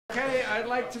Okay, I'd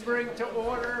like to bring to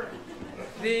order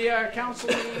the council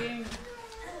meeting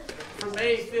for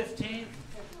May 15th.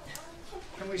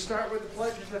 Can we start with the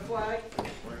pledge of the flag? I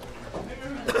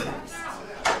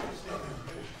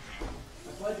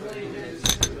pledge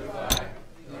allegiance to the flag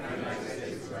of the United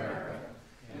States of America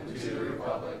and to the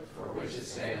republic for which it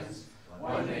stands,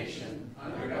 one nation,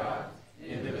 under God,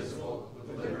 indivisible,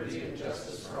 with liberty and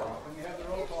justice for all. Can we have the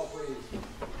roll call, please?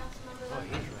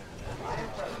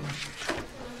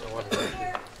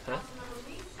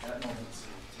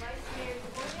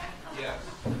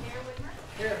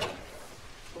 Here.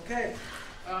 Okay.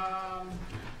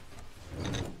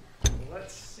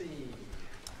 Let's see.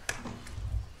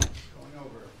 Going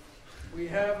over. We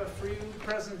have a few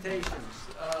presentations.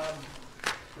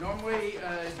 Normally,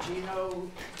 Gino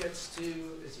gets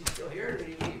to. Is he still here? Or did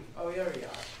he leave? Oh, there you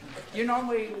are. You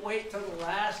normally wait till the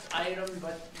last item,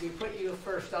 but we put you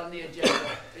first on the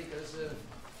agenda because of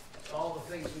all the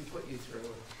things we put you through.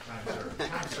 Time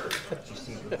served.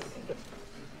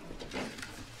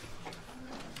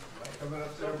 Coming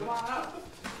up there. So come on up.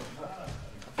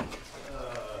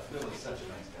 Bill is such a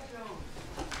nice guy.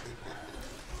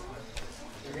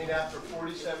 You mean after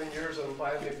 47 years I'm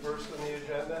finally first on the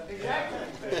agenda? Exactly.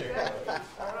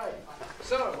 All right.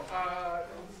 So,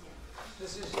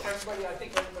 this is everybody, I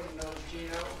think everybody knows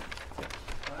Gino.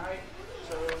 All right.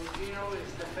 So, Gino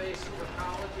is the face of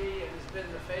ecology and has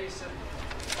been the face of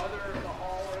other of the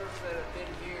haulers that have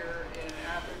been here in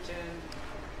Atherton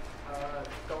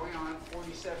going on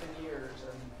 47 years.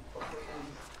 And hopefully,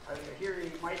 I hear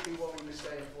he might be willing to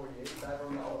stay at 48. I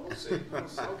don't know. We'll see.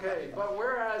 Okay, but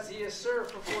whereas he has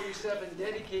served for 47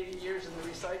 dedicated years in the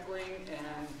recycling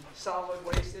and solid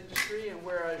waste industry, and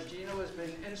whereas Gino has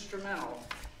been instrumental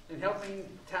in helping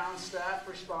town staff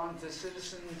respond to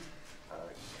citizen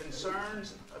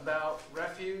concerns about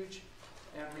refuge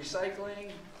and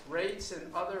recycling, rates,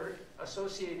 and other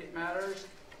associated matters,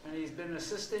 and he's been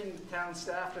assisting town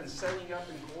staff in setting up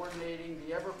and coordinating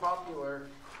the ever-popular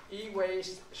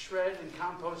e-waste, shred, and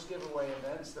compost giveaway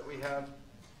events that we have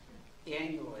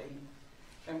annually.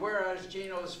 And whereas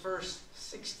Gino's first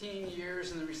 16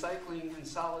 years in the recycling and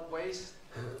solid waste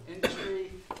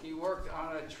industry, he worked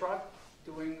on a truck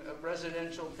doing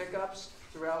residential pickups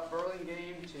throughout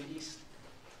Burlingame to East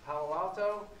Palo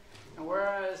Alto. And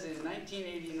whereas in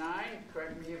 1989,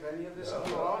 correct me if any of this is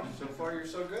wrong. So far you're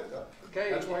so good though.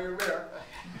 Okay. That's why you're mayor.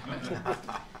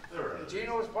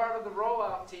 Gino was part of the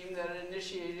rollout team that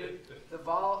initiated the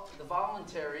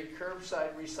voluntary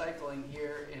curbside recycling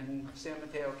here in San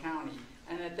Mateo County.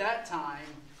 And at that time,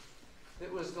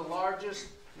 it was the largest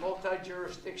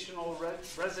multi-jurisdictional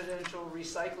residential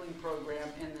recycling program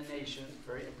in the nation.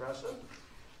 Very impressive.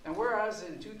 And whereas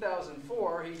in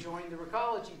 2004, he joined the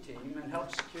Recology team and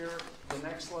helped secure the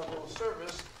next level of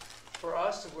service for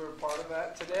us, and we're part of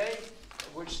that today,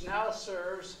 which now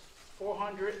serves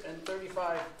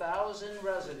 435,000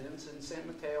 residents in San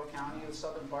Mateo County, the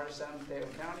southern part of San Mateo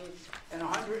County, and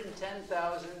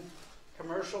 110,000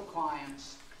 commercial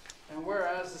clients. And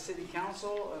whereas the City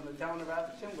Council and the Town of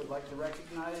Atherton would like to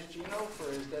recognize Gino for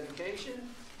his dedication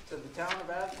to the Town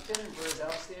of Atherton and for his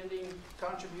outstanding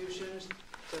contributions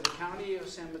to the County of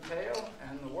San Mateo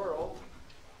and the world.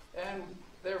 And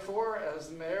therefore, as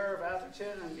the Mayor of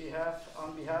Atherton,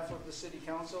 on behalf of the City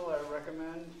Council, I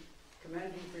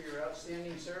commend you for your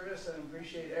outstanding service and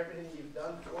appreciate everything you've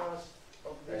done for us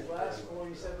over these last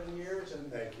 47 years. And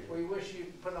thank you. We wish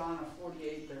you'd put on a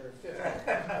 48 or 50.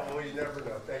 Well, you never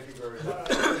know. Thank you very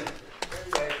much.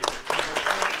 Thank you.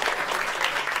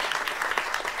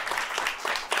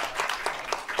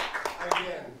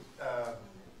 Again,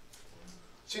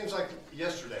 seems like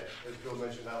yesterday, as Bill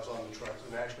mentioned, I was on the trucks,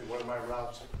 and actually one of my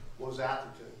routes was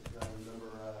Atherton.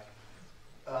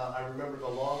 I remember the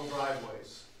long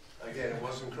driveways. Again, it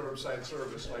wasn't curbside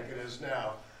service like it is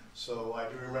now. So I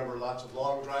do remember lots of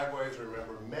long driveways. I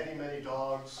remember many, many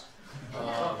dogs.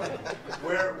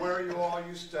 Where you all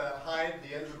used to hide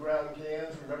the underground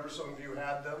cans. Remember some of you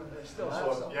had them? They still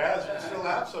have some. Yes, we still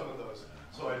have some of those.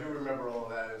 So I do remember all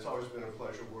of that. It's always been a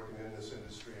pleasure working in this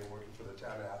industry and working for the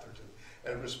town of Atherton,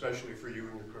 and especially for you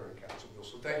and your current council, Bill.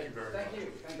 So thank you very much. Thank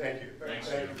you. Thank you. Thanks.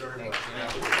 Thank you very much.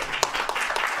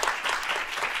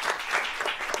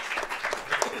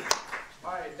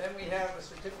 All right, then we have a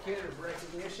certificate of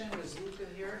recognition. Is Luca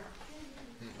here?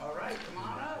 All right, come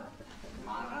on up. Come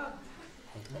on up.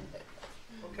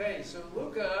 Okay, so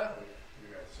Luca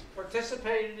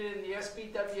participated in the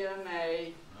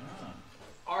SBWMA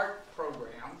art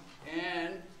program,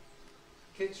 and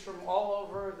kids from all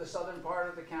over the southern part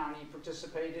of the county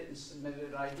participated and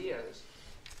submitted ideas.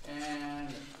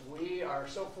 And we are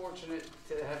so fortunate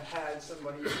to have had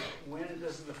somebody win.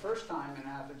 This is the first time in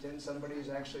Atherton somebody has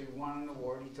actually won an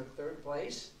award. He took 3rd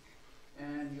place.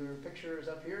 And your picture is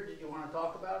up here. Did you want to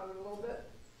talk about it a little bit?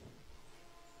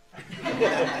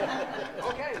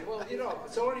 Okay, well, you know,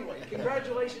 so anyway,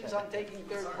 congratulations on taking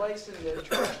 3rd place in the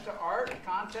Trash to Art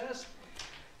contest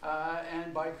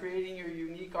and by creating your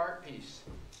unique art piece,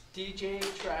 DJ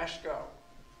Trash Go.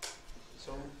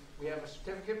 So we have a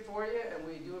certificate for you, and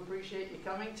we do appreciate you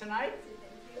coming tonight.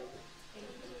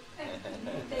 Thank you.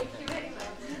 Thank you very much.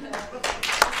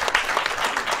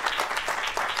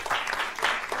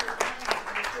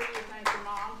 Thank your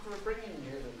mom for bringing you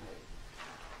here tonight.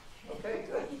 Okay,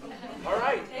 good. All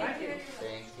right, thank you.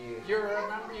 Thank you. You're a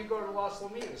member, you go to Los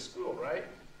Lomitas School, right?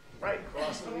 Right,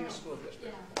 Los Lomitas School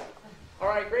District. Yeah. All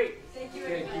right, great. Thank you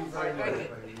very much. Thank you very much, Thank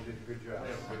you. buddy. You did a good job.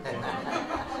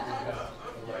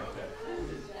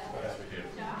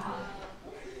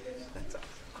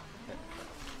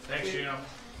 Thanks, Gino.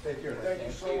 Take care. Thank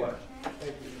you so much.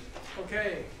 Thank you.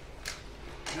 Okay,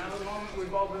 now the moment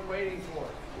we've all been waiting for.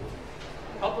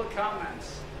 Public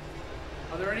comments.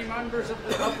 Are there any members of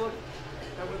the public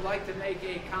that would like to make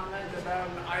a comment about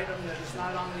an item that is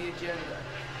not on the agenda?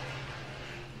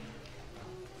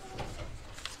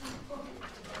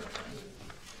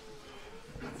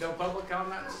 No public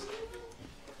comments?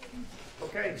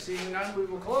 Okay, seeing none, we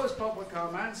will close public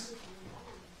comments.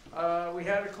 We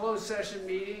had a closed session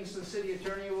meeting, so the city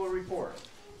attorney will report.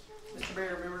 Mr.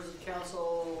 Mayor, members of the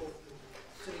council,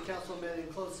 city council met in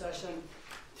closed session.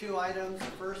 2 items. The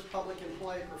first, public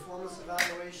employee performance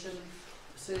evaluation.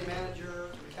 The city manager,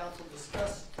 the council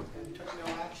discussed and took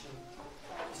no action.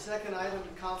 The second item,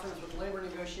 conference with labor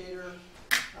negotiator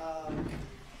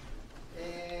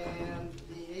and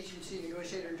the agency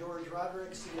negotiator George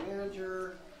Roderick, city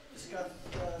manager, discussed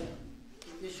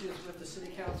the issues with the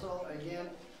city council. Again,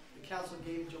 the council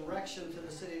gave direction to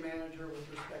the city manager with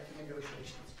respect to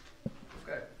negotiations.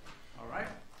 Okay, all right.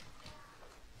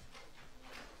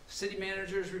 City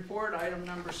manager's report, item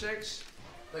number 6.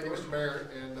 Thank you, Mr. Mayor,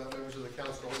 and members of the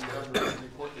council. You have a written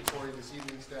report before you this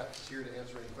evening. Staff is here to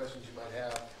answer any questions you might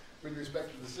have. With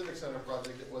respect to the Civic Center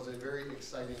project, it was a very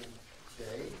exciting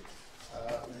day.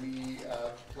 We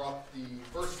brought the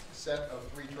first set of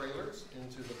 3 trailers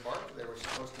into the park. They were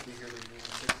supposed to be here between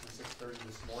 6 and 6:30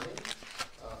 this morning.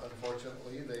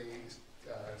 Unfortunately, they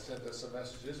sent us some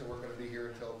messages, and we're going to be here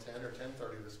until 10 or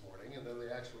 10:30 this morning, and then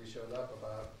they actually showed up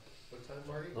about, what time,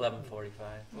 Marty? 11:45.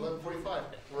 11:45,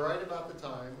 right about the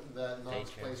time that Knox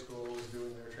Daycare. Play School was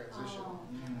doing their transition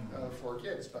for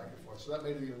kids back and forth. So that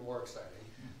made it even more exciting.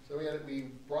 So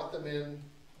we brought them in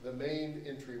the main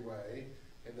entryway,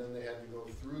 and then they had to go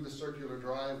through the circular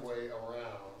driveway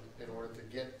around in order to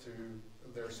get to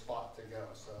their spot to go.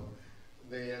 So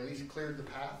they at least cleared the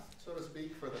path, so to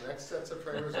speak, for the next sets of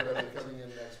trailers that will be coming in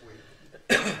next week.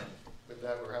 With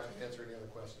that, we're happy to answer any other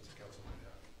questions the council might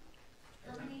have.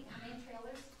 How many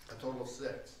trailers? A total of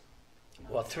 6.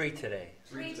 Well, 3 today.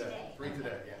 3 today. 3 today,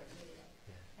 Okay.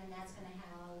 yeah. And that's gonna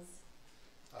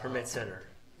house, Permit center.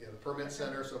 Yeah, the permit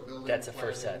center, so building, That's the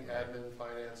first planning, set. admin,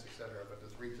 finance, et cetera, but the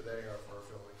 3 today are for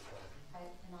building plan.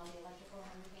 and all the electrical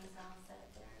and everything's all set up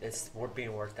there? It's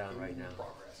being worked on right now. In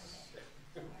progress.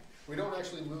 We don't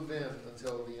actually move in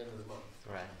until the end of the month.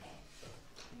 Right, Okay.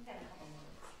 We've got a couple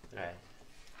more. right.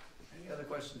 Any other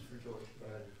questions for George? Go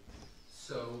ahead.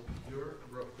 So your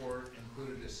report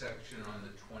included a section on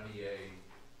the 20A,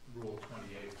 Rule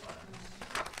 20A funds.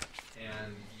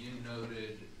 And you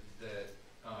noted that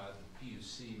the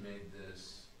PUC made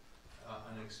this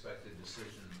unexpected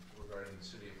decision regarding the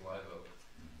city of Live Oak.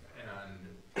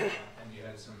 And you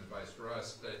had some advice for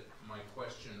us, but my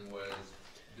question was,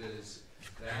 does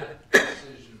that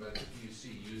decision by the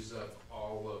PUC use up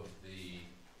all of the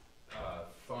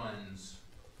funds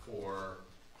for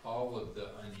all of the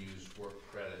unused work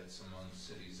credits among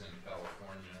cities in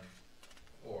California?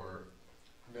 Or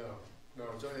No,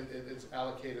 so it's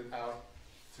allocated out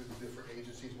to the different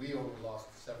agencies. We only lost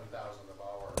 7,000 of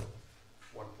our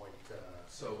 1 point,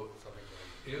 so something.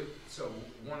 so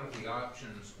one of the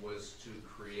options was to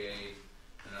create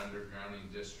an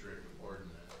undergrounding district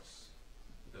ordinance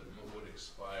that would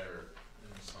expire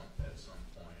at some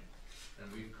point.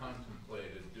 And we've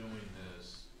contemplated doing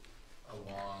this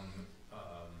along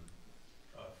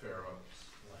Fair Oaks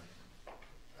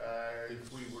Lane.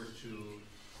 If we were to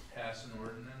pass an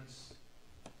ordinance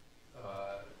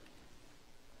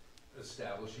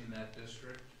establishing that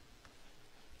district,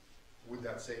 Would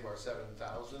that save our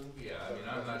 7,000? yeah, I mean,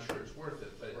 I'm not sure it's worth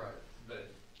it, but, Right. but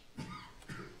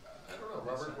I don't know,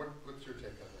 Robert, what's your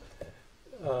take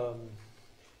on that?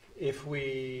 If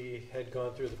we had had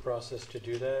gone through the process to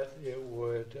do that, it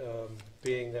would,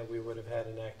 being that we would have had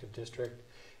an active district,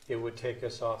 it would take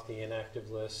us off the inactive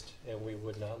list and we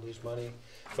would not lose money.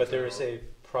 But there is a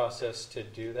process to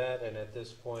do that, and at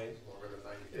this point, Longer than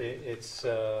 90 days. it's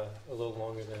a little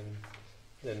longer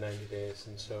than 90 days,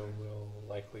 and so we'll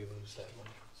likely lose that money.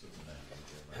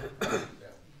 Yeah.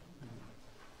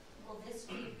 Will this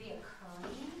be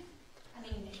reoccurring? I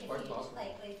mean, if you, Quite possible.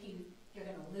 like, if you're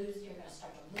gonna lose, you're gonna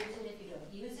start to lose it if you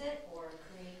don't use it, or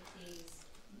create these,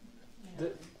 you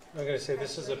know. I'm going to say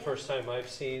this is the first time I've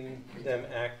seen them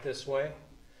act this way,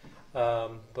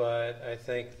 but I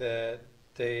think that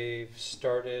they've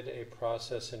started a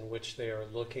process in which they are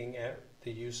looking at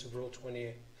the use of Rule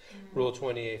 28, Rule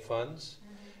 28 funds,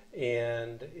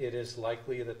 and it is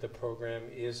likely that the program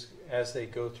is, as they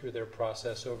go through their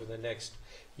process over the next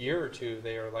year or two,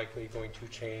 they are likely going to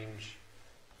change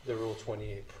the Rule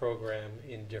 28 program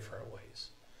in different ways.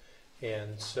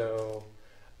 And so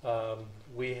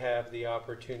we have the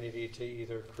opportunity to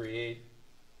either create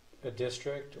a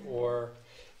district, or,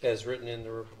 as written in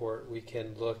the report, we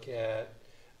can look at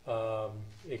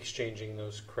exchanging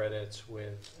those credits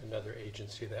with another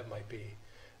agency that might be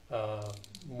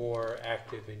more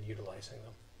active in utilizing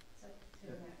them. So,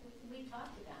 we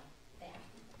talked about that.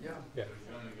 Yeah. Yeah.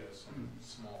 We've only got some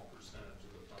small percentage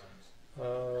of the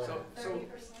funds. So, 30%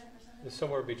 or something? It's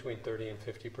somewhere between 30 and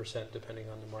 50% depending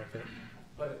on the market.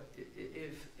 but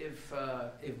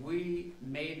if we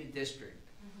made a district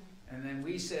and then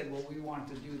we said, well, we want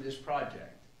to do this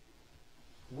project,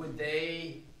 would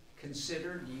they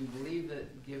consider, do you believe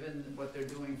that, given what they're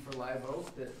doing for Live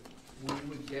Oak, that we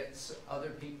would get other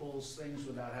people's things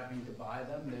without having to buy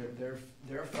them,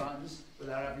 their funds,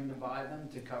 without having to buy them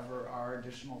to cover our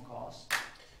additional costs?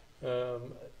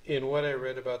 In what I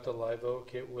read about the Live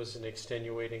Oak, it was an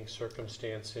extenuating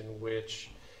circumstance in which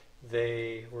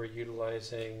they were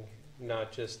utilizing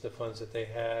not just the funds that they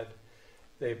had,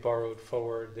 they borrowed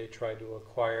forward, they tried to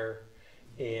acquire,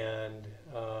 and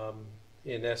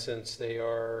in essence, they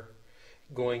are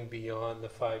going beyond the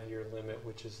 5-year limit,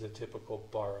 which is the typical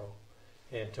borrow.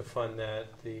 And to fund that,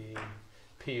 the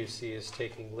PUC is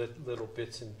taking little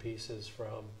bits and pieces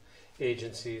from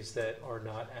agencies that are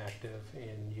not active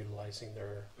in utilizing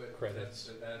their But credits.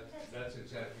 that's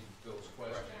exactly Bill's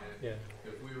question. Yeah.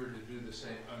 If we were to do the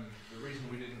same, the reason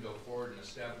we didn't go forward and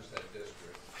establish that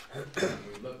district,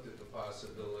 we looked at the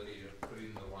possibility of putting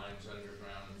the lines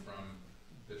underground from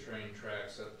the train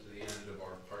tracks up to the end of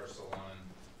our parcel on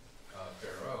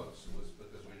Fair Oaks, was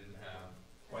because we didn't have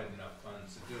quite enough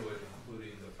funds to do it,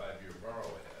 including the 5-year borrow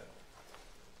ahead.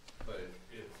 But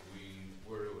if we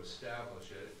were to establish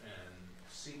it and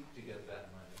seek to get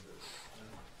that money,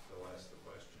 they'll ask the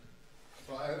question.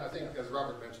 Well, I think, as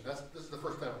Robert mentioned, this is the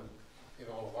first time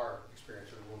in all of our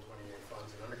experience with Rule 28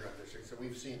 funds in underground districts that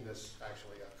we've seen this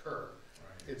actually occur.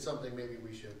 Right. It's something maybe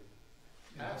we should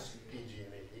ask PG&E,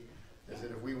 is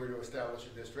that if we were to establish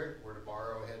a district, were to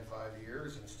borrow ahead 5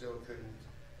 years and still couldn't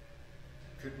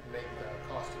make the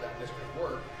cost of that district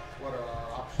work, what are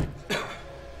our options?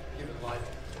 Given life.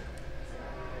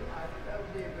 I think that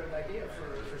would be a good idea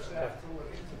for staff to look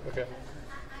into. Okay.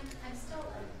 I'm still,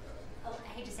 I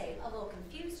hate to say, a little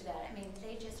confused about it. I mean,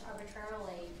 they just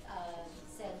arbitrarily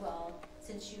said, well,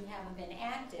 since you haven't been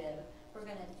active, we're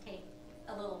gonna take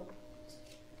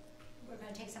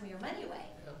some of your money away.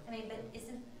 Yeah. I mean, but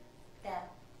isn't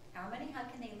that our money? How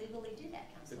can they legally do that,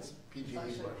 Counselor? It's It's PG&E's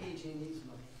actually money. PG&E's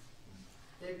money.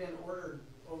 They've been ordered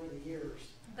over the years.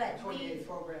 But The 28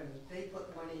 program, they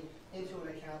put money into an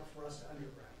account for us to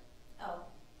underground. Oh,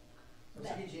 It's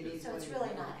but, PG&E's so it's money.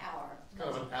 really not our. It's kind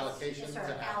of an allocation It's to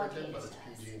sort of Atherton, but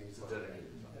allocated it's to us.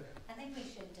 PG&E's money. I think we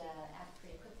should act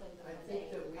pretty quickly I before think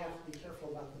they. that we have to be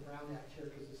careful about the Brown Act here,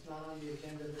 because it's not on the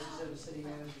agenda, this is in the city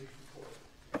manager's report.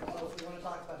 So if we want to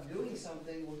talk about doing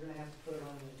something, we're going to have to put it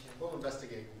on the agenda. We'll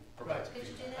investigate and provide some Could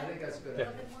you do feedback. that? I think that's a good A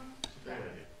little idea. bit more?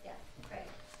 Yeah, great.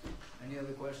 Any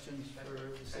other questions for the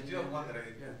I city do have one that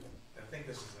manager? I think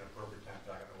this is an appropriate time to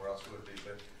talk about where else it would be,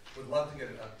 but would love to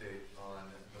get an update on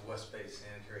the West Bay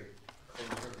sanitary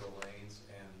closure of the lanes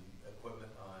and equipment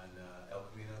on El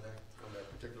Camino there. On that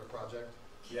particular project.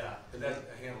 Yeah, and that's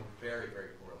handled very,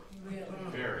 very poorly. Really?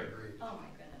 Very. Agreed. Oh, my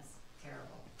goodness,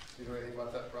 terrible. Do you know anything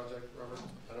about that project, Robert?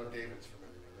 I know David's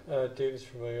familiar with it. David's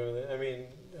familiar with it. I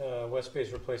mean, West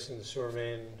Bay's replacing the sewer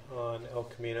main on El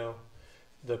Camino.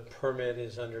 The permit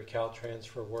is under Caltrans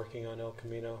for working on El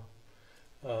Camino.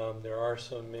 There are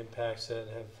some impacts that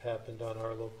have happened on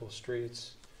our local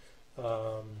streets,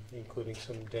 including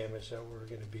some damage that we're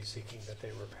going to be seeking that they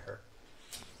repair.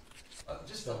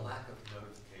 Just the lack of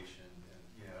notification, and,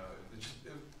 you know,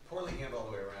 it was poorly handled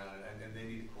all the way around, and they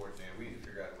need to coordinate. We need to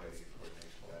figure out a way to get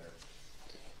coordination better.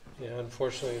 Yeah,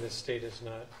 unfortunately, the state is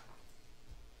not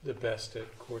the best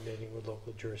at coordinating with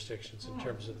local jurisdictions in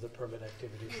terms of the permit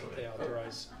activities that they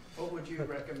authorize. What would you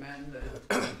recommend that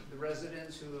the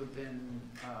residents who have been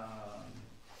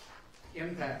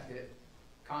impacted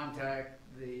contact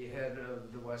the head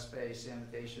of the West Bay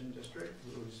Sanitation District,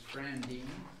 who's Fran Dean?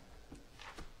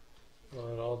 Well,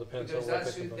 it all depends on Because what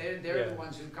that's they who, can. they're the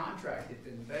ones who contracted,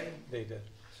 didn't they? They did.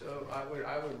 So I would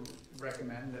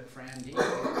recommend that Fran Dean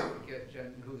get,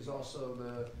 who's also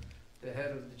the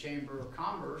head of the Chamber of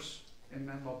Commerce in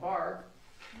Menlo Park,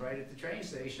 right at the train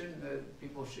station, that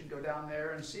people should go down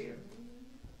there and see him.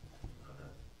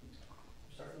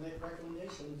 Start to make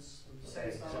recommendations.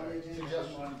 Say, It's not sorry. only James.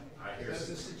 Suggestion. That's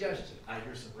a suggestion. I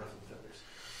hear some ruffled feathers.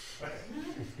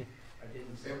 I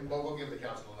didn't say. And we'll give the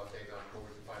council an update on what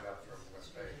we can find out from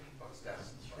West Bay on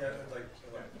status. Yeah, I'd like,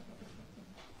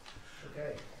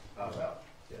 Okay, well,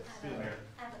 yes. Through the mayor.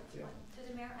 Yeah. Through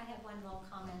the mayor, I have one little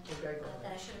comment Okay, go that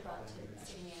I ahead. should have brought to the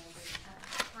city manager.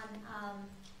 On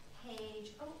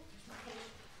page, page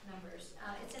numbers,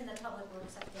 it's in the public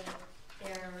works update.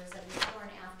 There was a before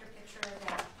and after picture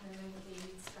that removed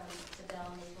leads from Isabel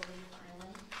and Maple Leaf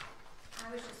Island. I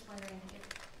was just wondering if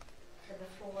the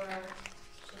before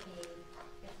should be,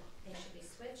 if they should be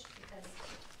switched, because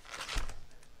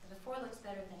the before looks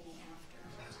better than the after.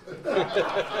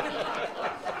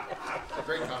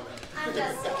 Great comment. I'm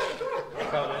just saying.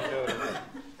 Comment noted.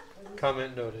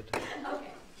 Comment noted.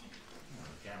 Okay.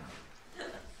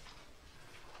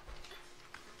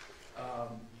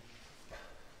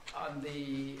 On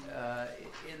the,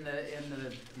 in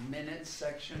the minutes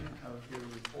section of your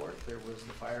report, there was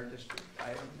the fire district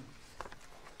item.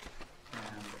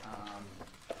 And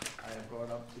I had brought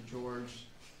up to George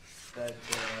that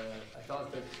I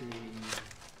thought that the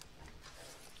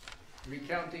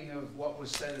recounting of what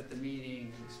was said at the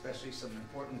meeting, especially some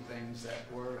important things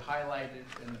that were highlighted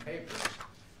in the papers,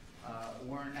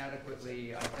 weren't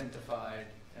adequately identified,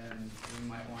 and we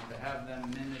might want to have them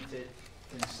minuted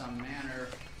in some manner,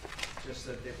 just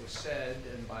that it was said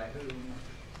and by whom,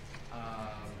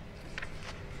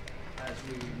 as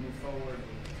we move forward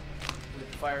with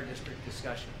the fire district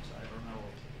discussions. I don't know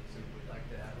if we would like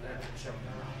to have that.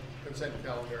 Consent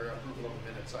calendar, approval of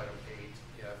the minutes, item 8.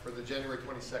 Yeah, for the January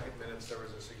 22nd minutes, there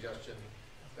was a suggestion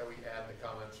that we add the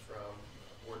comments from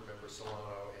board member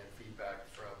Solano and feedback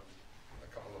from a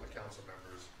couple of the council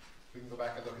members. We can go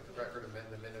back and look at the record, amend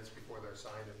the minutes before they're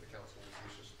signed if the council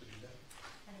wishes to do that.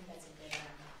 I think that's a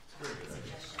good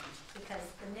suggestion, because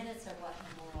the minutes are what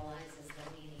memorializes the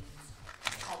meetings,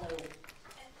 although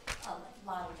a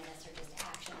lot of minutes are just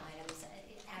action items,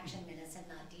 action minutes and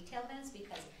not detailed minutes,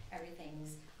 because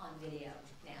everything's on video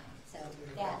now, so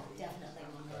that definitely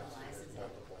memorializes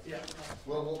it. Yeah.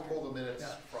 We'll pull the minutes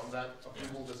Yeah. from that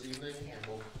approval this evening, and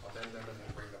we'll amend them and then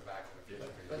bring them back in a future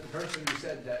meeting. But the person who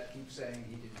said that keeps saying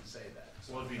he didn't say that.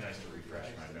 So, Well, it'd be nice to refresh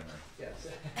my memory. yes.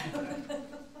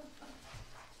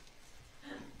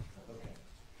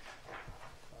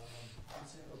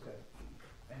 Okay.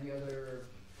 Any other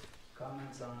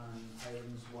comments on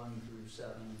items 1 through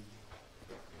 7?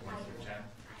 One through 10.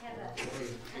 I have a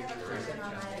comment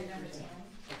on item number 10.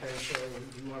 Okay, so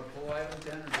you want to pull item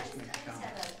 10 or just make a I just comment?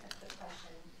 have a quick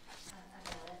question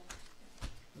about it.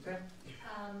 Okay.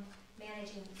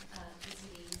 Managing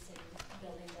PCBs and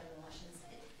building demolitions,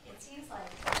 it seems like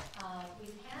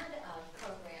we've had a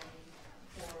program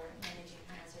for managing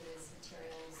hazardous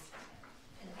materials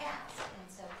in the past, and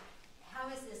so how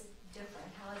is this different?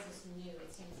 How is this new?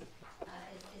 It seems,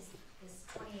 is this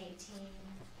 2018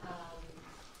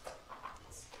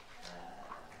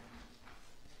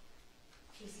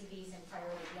 PCBs and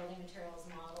priority building materials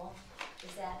model,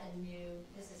 is that a new,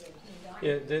 this is a new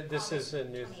document? Yeah, this is a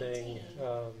new thing.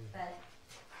 2018, but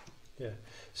Yeah,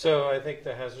 so I think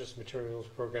the hazardous materials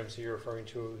programs that you're referring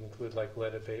to include like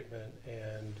lead abatement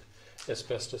and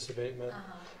asbestos abatement.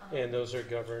 And those are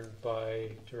governed by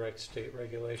direct state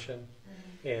regulation.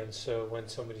 And so when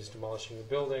somebody's demolishing a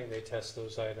building, they test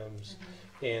those items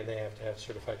and they have to have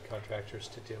certified contractors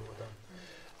to deal with them.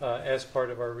 As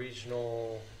part of our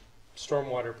regional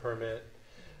stormwater permit,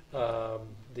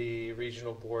 the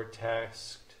regional board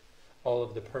tasked all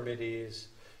of the permittees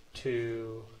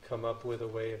to come up with a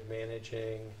way of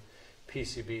managing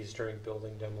PCBs during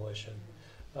building demolition.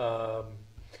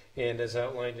 And as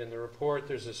outlined in the report,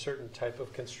 there's a certain type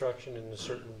of construction and a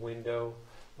certain window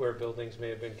where buildings may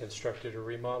have been constructed or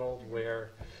remodeled,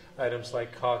 where items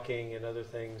like caulking and other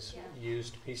things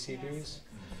used PCBs.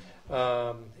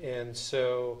 And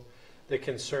so the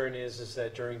concern is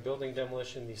that during building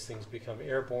demolition, these things become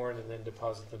airborne and then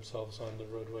deposit themselves on the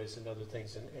roadways and other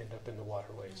things and end up in the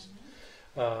waterways.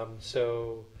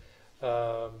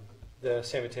 the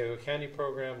San Mateo County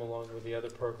program, along with the other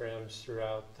programs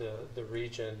throughout the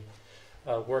region,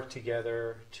 work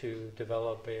together to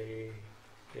develop a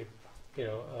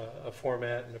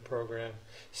format and a program,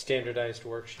 standardized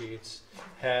worksheets,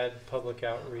 had public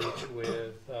outreach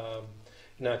with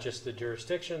not just the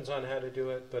jurisdictions on how to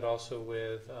do it, but also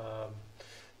with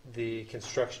the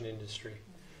construction industry.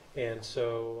 And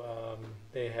so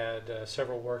they had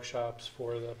several workshops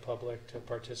for the public to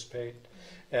participate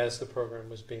as the program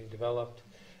was being developed.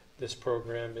 This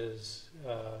program is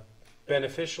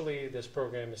this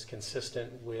program is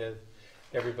consistent with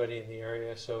everybody in the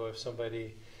area. So if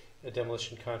a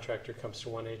demolition contractor comes to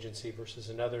one agency versus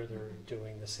another, they're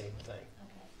doing the same thing.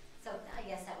 Okay, so I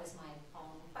guess that was my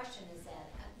following question, is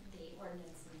that the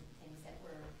ordinance and things that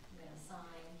we're going to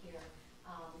sign here,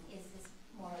 is this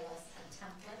more or less a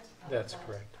template of That's what,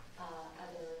 correct.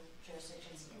 Other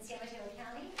jurisdictions in San Mateo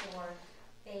County or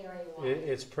Bay Area wide?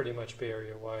 It's pretty much Bay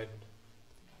Area wide.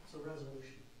 It's a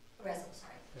resolution.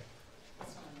 Sorry. Yeah.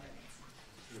 That's not an ordinance.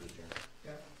 Through the chair.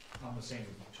 Yeah. On the same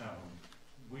channel,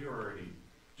 we already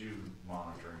do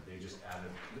monitoring. They just added,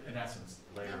 in essence,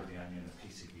 layer of the onion of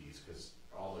PCBs, because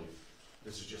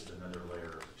this is just another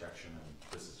layer of protection,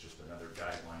 and this is just another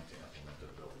guideline to implement the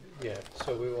bill. Yeah,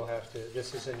 so we will have to,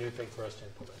 this is a new thing for us to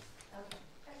implement. Okay,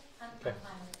 I'm Okay.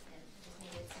 fine with it. Just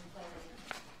needed some clarity.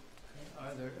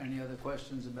 Are there any other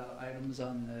questions about items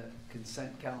on the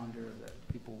consent calendar that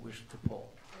people wish to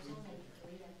pull? There's only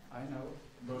 3 of them. I know.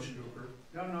 Motion to approve?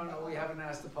 No, we haven't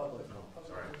asked the public. No,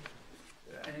 sorry.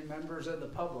 Any members of the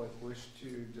public wish to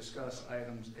discuss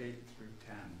items 8 through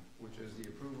 10, which is the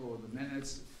approval of the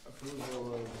minutes,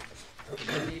 approval of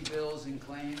committee bills and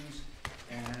claims,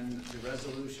 and the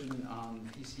resolution on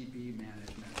PCB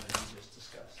management that we just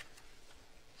discussed.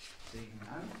 Seeing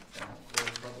none, then I'll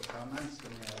close public comments,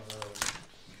 and we have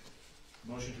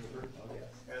a Motion to approve? oh,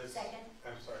 yes. Second?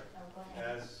 I'm sorry, Oh, go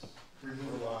ahead. as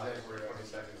removed on January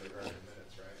 22nd, the current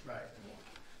minutes, right? Right.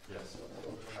 Yeah. Yes. You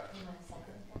want to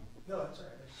second that? No, that's all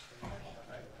right.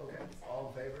 Okay. Okay, all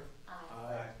in favor?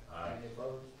 Aye. Aye. Any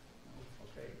opposed?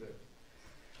 Okay, good.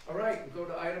 All right, we'll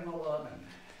go to item 11.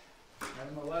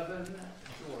 Item 11,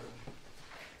 George.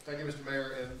 Thank you, Mr.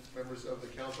 Mayor and members of the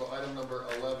council. Item number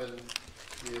 11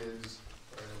 is,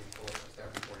 sorry, let me pull up the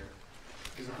staff report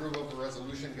here, is approval of the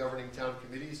resolution governing town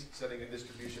committees, setting a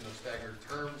distribution of staggered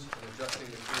terms, and adjusting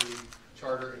the committee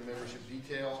charter and membership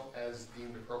detail as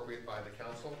deemed appropriate by the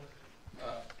council.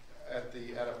 At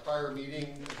a prior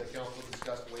meeting, the council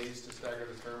discussed ways to stagger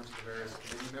the terms of the various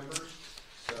committee members.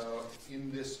 So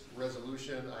in this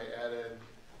resolution, I added,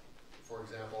 for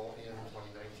example, in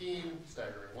 2019,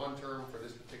 staggering 1 term. For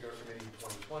this particular committee in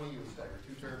 2020, you would stagger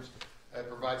 2 terms. It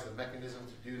provides the mechanism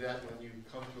to do that when you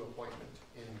come to appointment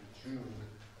in June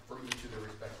for each of the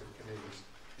respective committees.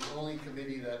 The only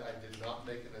committee that I did not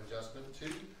make an adjustment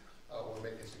to or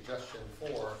make a suggestion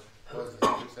for was the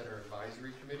Civic Center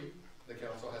Advisory Committee. The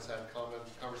council has had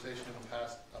conversation in the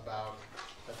past about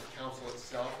that the council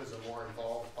itself is a more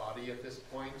involved body at this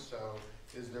point, so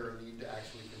is there a need to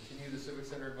actually continue the Civic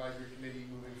Center Advisory Committee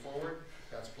moving forward?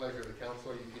 That's pleasure of the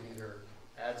council. You can either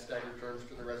add staggered terms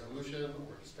to the resolution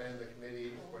or disband the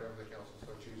committee, or whatever the council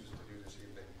so chooses to do this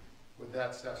evening. With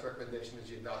that, staff's recommendation is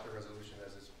you adopt the resolution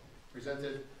as is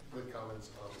presented with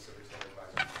comments on the Civic Center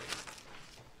Advisory Committee.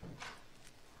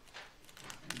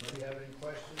 Anybody have any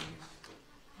questions?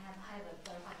 I have a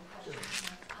clarifying question.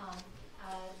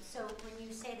 So when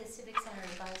you say the Civic Center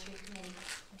Advisory Committee,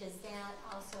 does that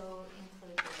also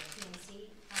include the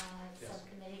PNC Yes.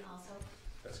 subcommittee also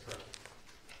That's correct.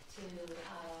 to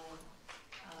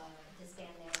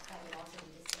disband there, that would also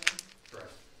be disbanded?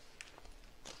 Correct.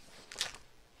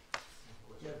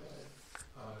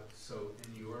 So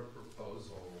in your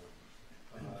proposal,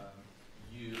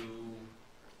 you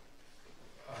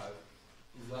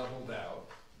leveled out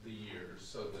the years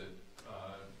so that,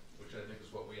 which I think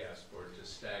is what we asked for, to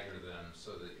stagger them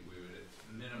so that we would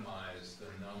minimize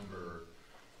the number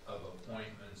of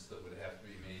appointments that would have to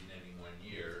be made in any 1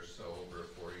 year. So over a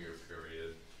 4-year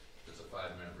period, if it's a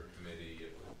 5-member committee,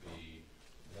 it would be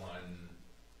 1,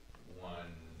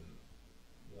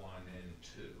 and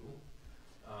 2.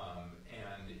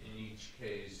 And in each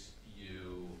case,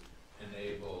 you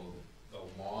enable the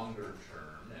longer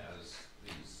term, as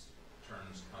these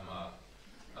terms come up,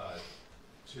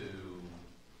 to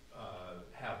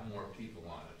have more people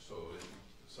on it. So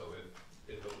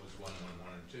if it was 1, 1,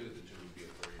 1, and 2, the 2 would be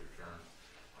a 4-year term.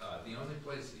 The only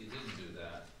place that you didn't do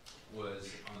that was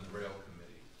on the rail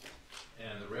committee.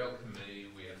 And the rail committee,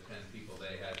 we have 10 people.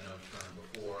 They had no term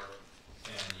before,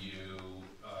 and you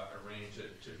arrange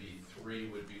it to be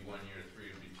 3 would be 1 year, 3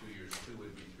 would be 2 years, 2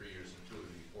 would be 3 years, and 2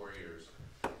 would be 4 years.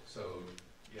 So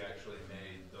you actually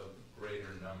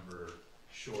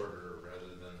shorter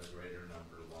rather than the greater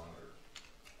number longer.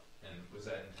 And was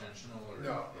that intentional or?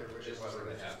 No, it just wasn't.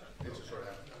 sort of happened? It just sort of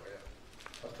happened that way,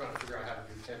 yeah. I was trying to figure out how to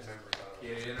do 10 members out of it.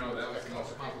 Yeah, you know, that was the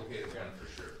most complicated one for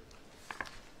sure.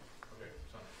 Okay,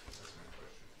 so that's my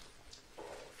question.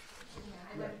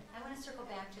 Yeah, I want to circle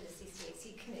back to the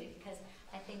CCAC committee because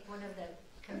I think one of the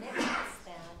commitments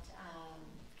that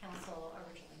council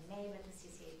originally made with the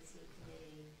CCAC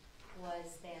committee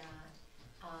was that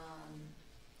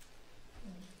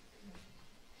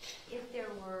if there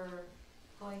were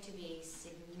going to be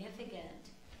significant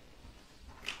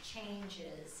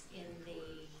changes in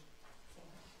the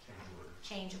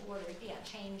change orders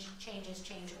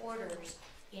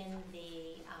in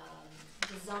the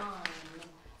design,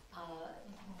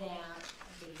 that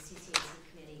the CCAC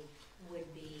committee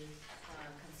would be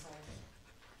consulted.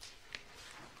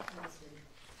 This would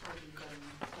be going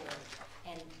forward.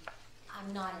 And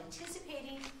I'm not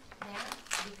anticipating that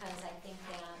because I think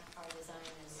that our design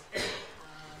is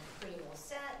pretty well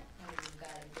set and we've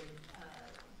got a good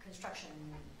construction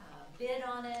bid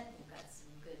on it. We've got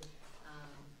some good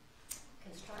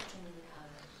construction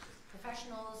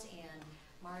professionals, and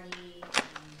Marty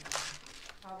and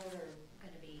Robert are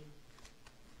going to be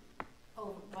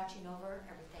watching over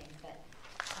everything. But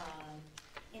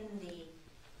in the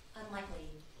unlikely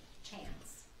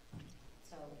chance,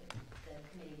 so if the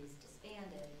committee is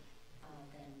disbanded,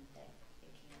 then it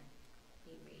can't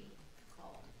be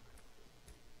recalled.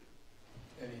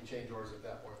 Any change orders at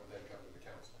that point would then come to the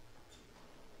council.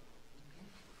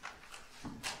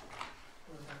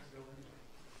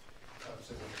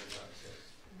 So we're going to try to say.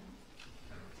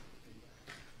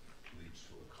 Leads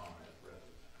to a comment rather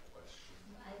than a question.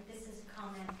 This is a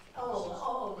comment.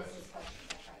 Oh, this is a question.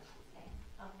 That's right. Okay.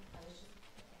 I was just,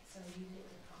 okay. So you get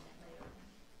the comment later.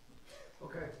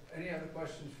 Okay, any other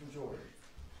questions for George?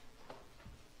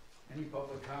 Any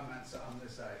public comments on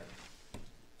this item?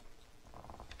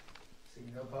 Seeing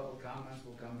no public comments,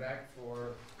 we'll come back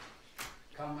for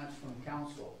comments from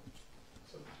council.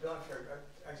 So, Bill,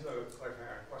 I do have a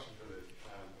clarifying question for the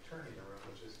attorney in the room,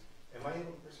 which is, am I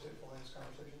able to participate fully in this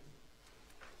conversation?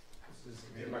 This is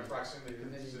In my proximity to the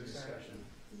committee city center? discussion.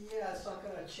 Yeah, it's not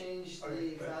gonna change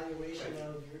Okay, the but- valuation thank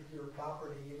of your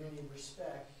property in any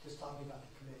respect, just talking about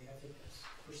the committee. I think that's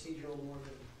procedural more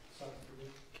than something for you.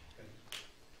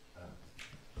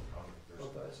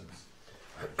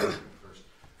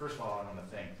 First of all, I want to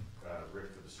thank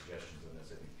Rick for the suggestions on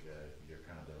this. I think you're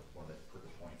kind of the one that put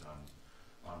the point on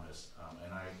this.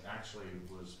 And I actually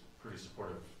was pretty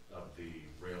supportive of the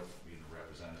rail being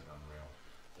represented on the rail.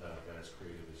 As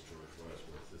creative as George was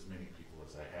with as many people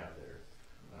as I have there.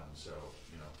 So,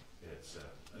 you know, it's,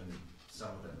 and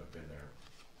some of them have been there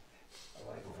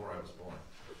before I was born.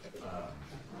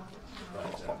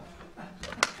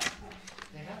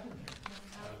 They have been there.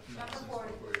 Dr. Ford.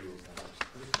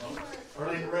 Or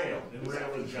in rail in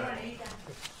general.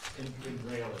 In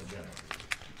rail in general.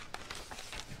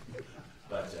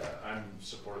 But I'm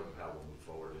supportive of how we'll move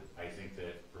forward. I think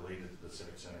that related to the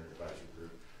Civic Center Advisory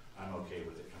Group, I'm okay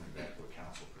with it coming back to a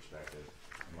council perspective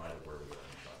in light of where we are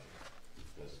in the project.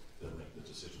 Because they'll make the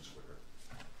decisions quicker.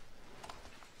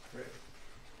 Great.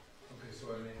 Okay,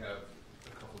 so I may have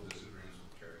a couple of disagreements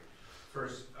with Kerry.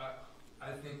 First,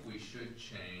 I think we should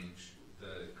change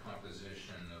the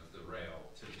composition of the rail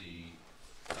to be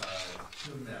 2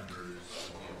 members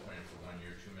would be appointed for 1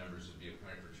 year, 2 members would be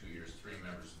appointed for 2 years, 3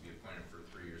 members would be appointed for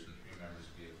 3 years, and 3 members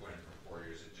would be appointed for 4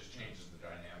 years. It just changes the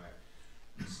dynamic.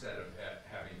 Instead of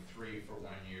having 3 for 1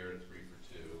 year, 3 for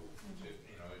 2,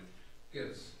 you know, it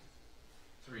gives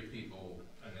 3 people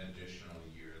an additional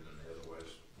year than they otherwise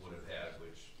would have had,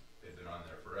 which they've been on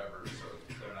there forever, so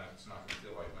it's not going to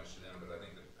feel like much to them, but I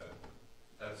think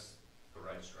that's the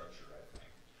right structure, I think.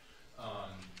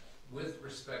 With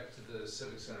respect to the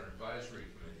Civic Center Advisory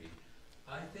Committee,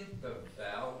 I think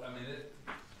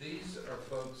these are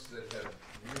folks that have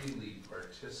really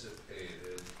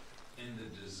participated in the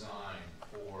design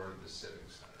for the Civic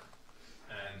Center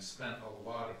and spent a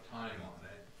lot of time on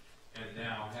it, and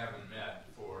now haven't met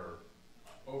for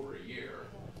over a year.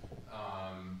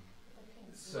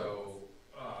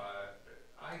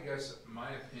 I guess my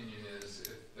opinion is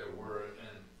if there were a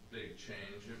big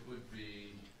change, it would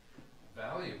be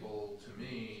valuable to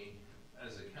me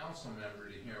as a council member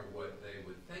to hear what they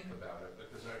would think about it,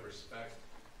 because I respect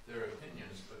their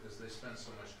opinions because they spend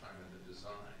so much time in the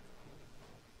design.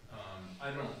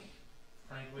 I don't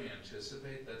frankly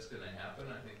anticipate that's going to happen.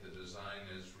 I think the design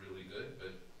is really good,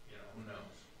 but you know, who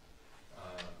knows?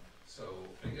 So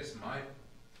I guess my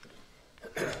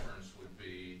preference would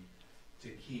be to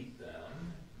keep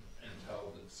them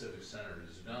until the Civic Center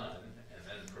is done, and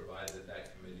then provide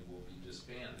that committee will be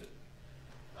disbanded.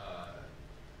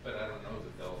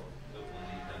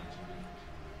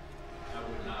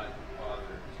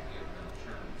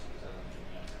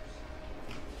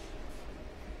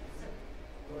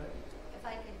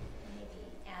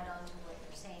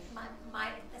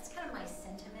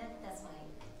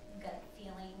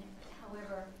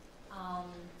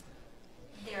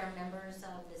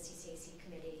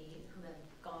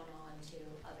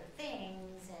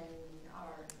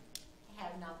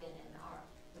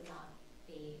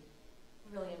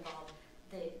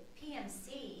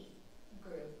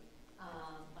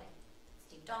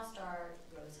 Dahlstar,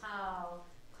 Rose Howe,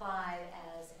 Clive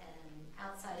as an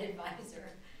outside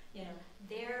advisor. You know,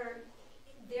 they're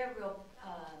real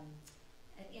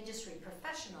industry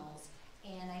professionals,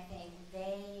 and I think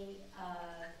they,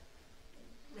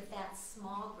 with that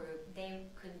small group, they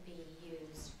could be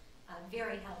used,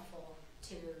 very helpful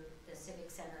to the Civic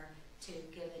Center to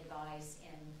give advice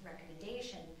and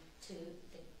recommendation to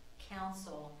the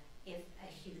council if a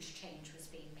huge change was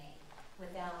being made,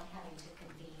 without having to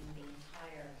convene the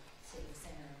entire Civic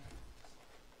Center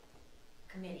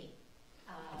committee.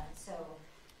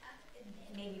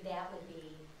 Maybe that would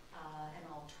be an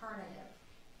alternative.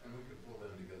 And we could pull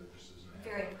them together just as an.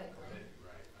 Very quickly. committee,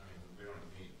 right, I mean, we don't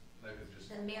need, they could just,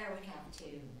 The mayor would have to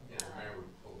yeah, the mayor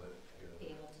would pull that be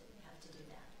together. able to have to do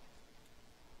that.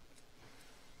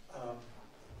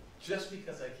 Just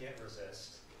because I can't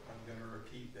resist, I'm gonna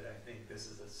repeat that I think this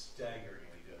is a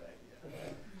staggeringly good idea.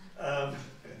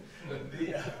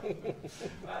 Yeah,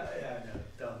 no,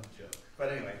 dumb joke.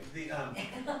 But anyway,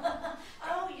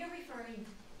 Oh, you're referring,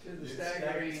 To the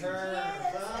staggering. Yes.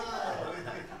 Oh.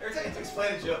 Every time you have to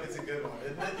explain a joke, it's a good one,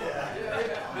 isn't it?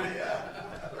 Yeah.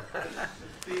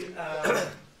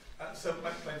 So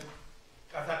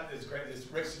I thought this great. This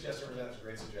Rick's suggestion represents a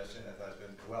great suggestion. I thought it's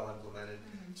been well implemented.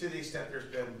 To the extent there's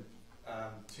been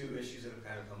two issues that have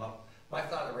kind of come up. My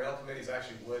thought of the rail committees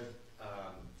actually would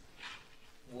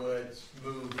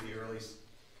move the early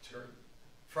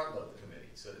front load the committee,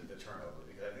 so that the turnover,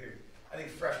 because I think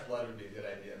fresh blood would be a good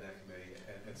idea in that committee,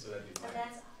 and so that'd be so my.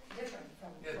 that's different from.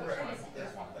 Yeah, what right. you're saying.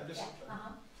 Yeah, I'm just-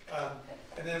 Uh-huh.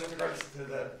 And then with regards to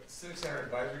the Civic Center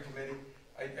Advisory Committee,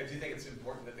 I do think it's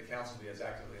important that the council be as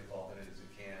actively involved in it as it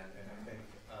can, and I think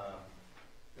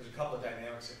there's a couple of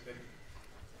dynamics that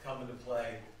come into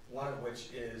play, one of which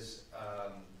is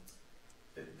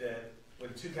that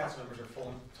when two council members are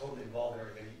totally involved in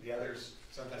everything, the others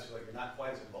sometimes feel like you're not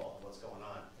quite as involved in what's going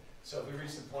on. So if we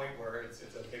reach the point where it's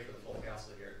okay for the full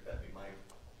council here, that'd be my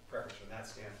preference from that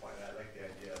standpoint. I like the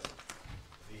idea of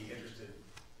the interested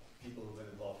people who've been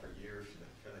involved for years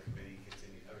for the committee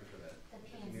continue, for the The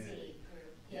community. PNC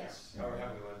group, yeah. Yes, however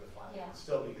we want to define it, Yeah.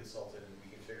 still be consulted, and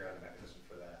we can figure out a mechanism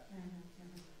for that.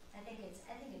 I think it'd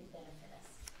benefit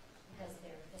us, because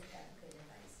they've got good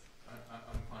advice. I'm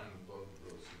fine with both of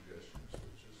those suggestions,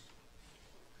 which is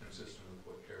consistent with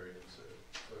what Carrie had said,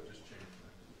 so I just changed my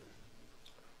position.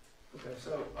 Okay,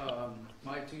 so,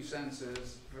 my 2 cents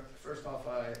is, first off,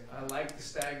 I like the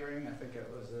staggering. I think it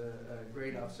was a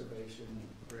great observation,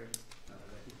 Rick, that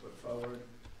you put forward.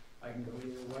 I can go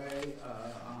either way.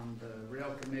 On the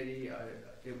rail committee,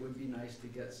 it would be nice to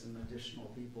get some additional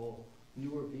people,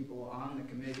 newer people on the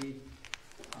committee.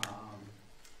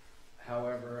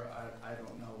 However, I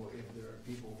don't know if there are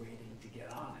people waiting to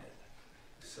get on it.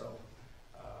 So,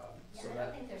 Yeah, so I that.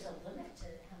 don't think there's a limit to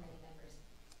how many members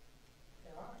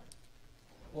there are.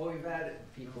 Well, we've added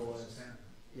people as,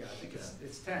 yeah, I think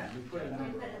it's 10, we put a Can we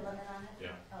number. put a limit on it? Yeah.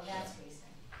 Oh, that's recent.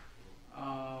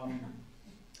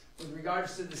 With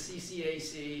regards to the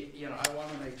CCAC, you know, I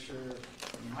wanna make sure,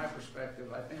 from my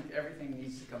perspective, I think everything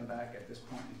needs to come back at this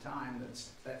point in time,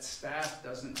 that staff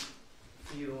doesn't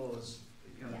feel as,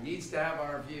 you know, needs to have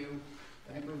our view.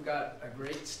 I think we've got a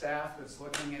great staff that's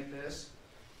looking at this,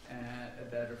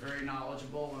 and that are very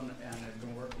knowledgeable and have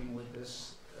been working with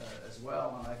this as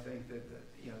well, and I think that,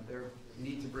 you know, they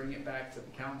need to bring it back to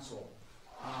the council.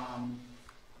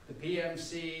 The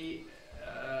PMC,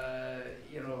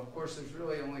 you know, of course, there's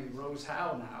really only Rose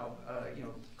Howe now. You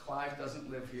know, Clive doesn't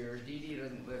live here, Dee Dee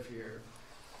doesn't live here.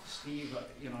 Steve,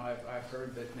 you know, I've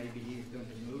heard that maybe he's going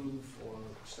to move or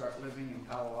start living in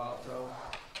Palo Alto.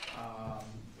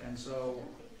 And so,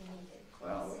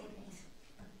 well,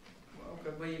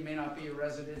 he may not be a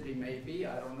resident, he may be,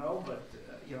 I don't know, but,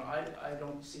 you know, I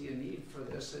don't see a need for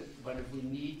this. But if we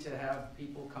need to have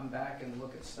people come back and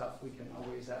look at stuff, we can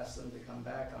always ask them to come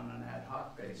back on an ad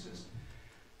hoc basis.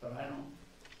 But I don't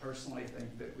personally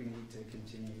think that we need to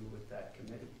continue with that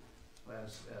committee,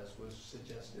 as was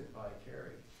suggested by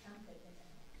Carrie. I'm good with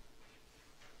that.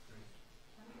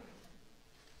 I'm good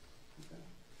with that.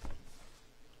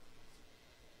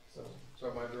 So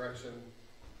my direction,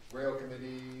 rail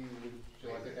committee, would you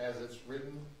like it as it's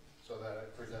written, so that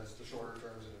it presents the shorter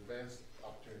terms in advance,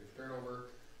 opportunity for turnover.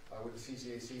 With the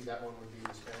CCAC, that one would be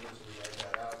disbanded, so we write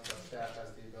that out, but staff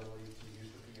has the ability to use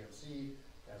the PMC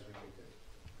as we need it.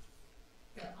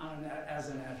 As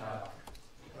an ad hoc,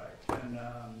 right, and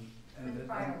With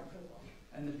prior approval.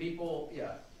 and the people,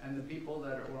 and the people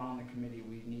that were on the committee,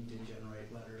 we need to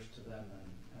generate letters to them, and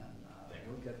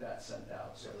we'll get that sent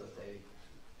out, so that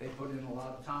they put in a lot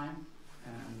of time,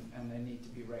 and they need to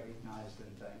be recognized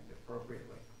and thanked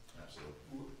appropriately. Absolutely.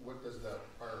 What does the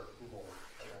prior approval,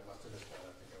 I must have missed that,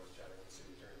 I think.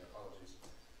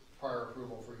 prior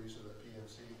approval for use of the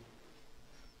PMC.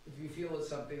 If you feel it's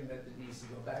something that needs to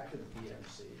go back to the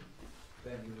PMC,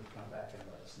 then you would come back and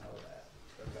let us know that.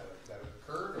 That it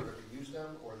occurred, or that we used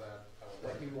them, or that.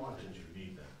 That you wanted, Did you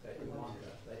need them? that you wanted,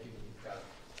 that you need. Got it.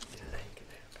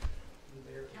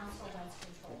 Council wants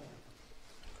control.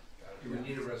 Got it. Do we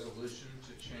need a resolution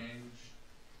to change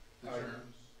the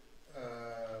terms?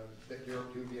 That you'll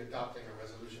be adopting a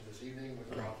resolution this evening with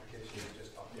the modification we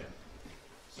just talked Yeah. about.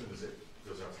 As soon as it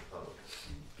goes out to the public.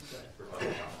 Okay. For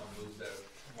public comment. I'll move that.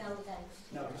 No, then.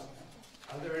 No.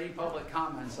 Are there any public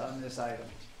comments on this item?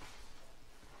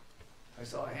 I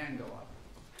saw a hand go up.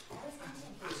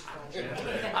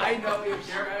 I know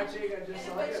you're actually, I just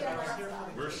saw you.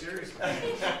 We're serious.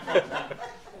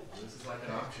 This is like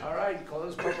an auction. All right,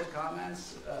 close public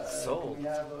comments. Sold. Can we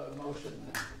have a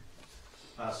motion?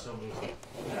 So moved.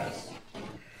 Yes.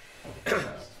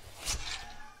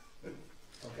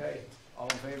 Okay, all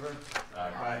in favor?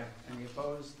 Aye. Any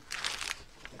opposed?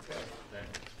 Okay, Thank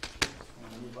you.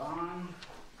 we'll move on.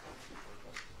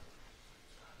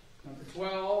 Number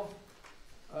 12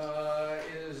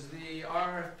 is the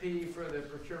RFP for the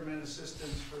procurement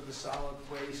assistance for the solid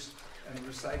waste and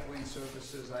recycling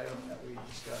services item that we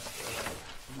discussed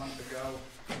a month ago.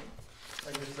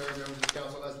 Thank you, Mr. Mayor, members of the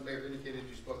council. As the mayor indicated,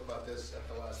 you spoke about this at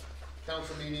the last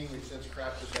council meeting. We've since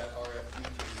crafted that RFP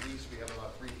to release. We have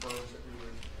about 3 firms that we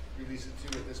would release it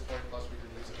to at this point, plus we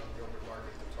release it on the open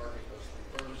market to target those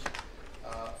 3 firms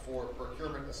for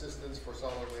procurement assistance for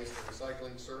solid waste and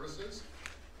recycling services.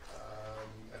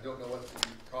 I don't know what the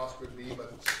cost would be,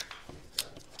 but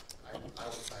I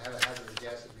have a hazardous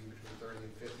guess it'd be between 30 and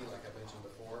 50, like I mentioned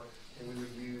before, and we would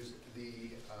use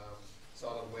the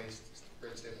solid waste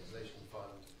rate stabilization fund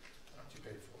to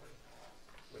pay for it.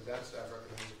 With that, staff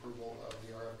recommends approval of the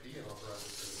RFP and authorize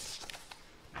it to release.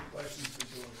 Any questions for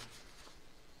George?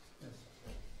 Yes.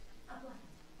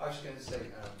 I was just going to say,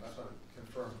 I just want to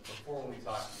confirm, before when we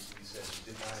talked, you said you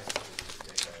did not anticipate it to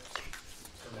take a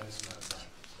tremendous amount of time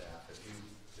from staff. Are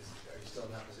you still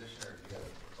in that position, or do you have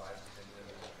to provide something?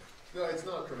 No, it's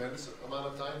not a tremendous amount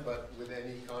of time, but with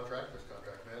any contract, with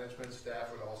contract management,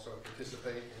 staff would also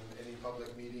participate in any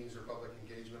public meetings or public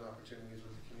engagement opportunities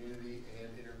with the community and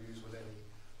interviews with any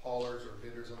haulers or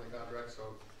bidders on the contract.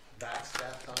 So that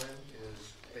staff time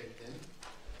is baked in,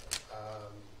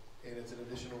 and it's an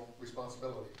additional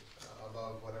responsibility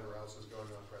above whatever else is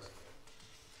going on presently.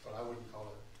 But I wouldn't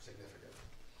call it significant.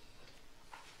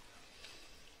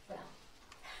 Well.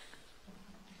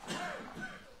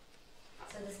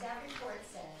 So the staff report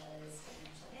says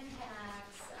financial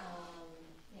impacts,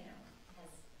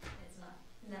 it's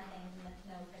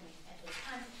nothing at this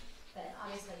time, but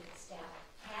obviously the staff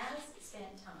has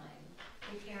spent time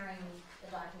preparing the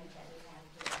document that we have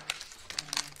here.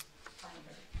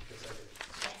 Binder. Yes, I did.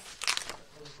 Yes.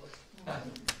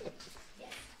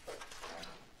 Yes.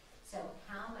 So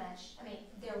how much,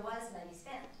 there was money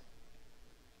spent.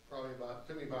 Probably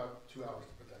took me about 2 hours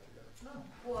to put that together.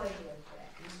 Boy, you're correct.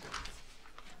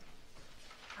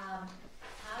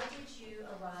 How did you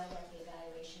arrive at the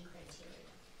evaluation criteria?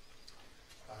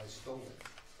 I stole it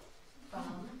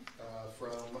From?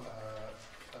 from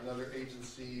another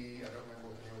agency. I don't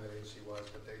remember what the name of that agency was,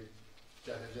 but they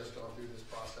had just gone through this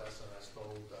process, and I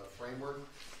stole the framework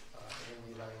and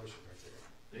the evaluation criteria.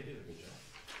 They did a good job.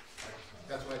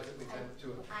 That's why it took me 10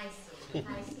 to it. I see.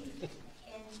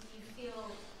 And you feel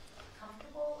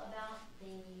comfortable about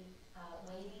the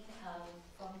weighting of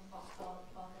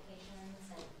qualifications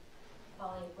and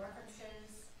quality of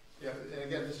references? Yeah, and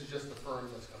again, this is just the firm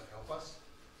that's going to help us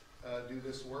do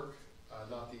this work,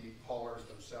 not the haulers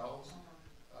themselves.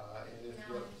 And if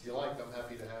you like, I'm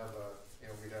happy to have,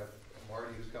 we'd have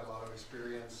Marty, who's got a lot of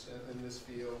experience in this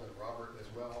field, and Robert as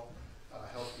well,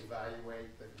 help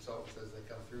evaluate the consultants as they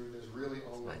come through. There's really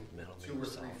only 2 or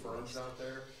 3 firms out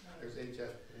there. There's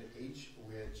HF&H,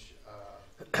 which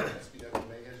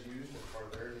SBWMA has used as part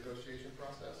of their negotiation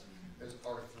process. There's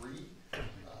R3,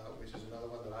 which is another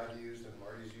one that I've used and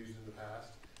Marty's used in the past.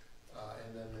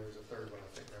 And then there's a third one, I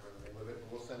can't remember the name of it,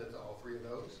 but we'll send it to all 3 of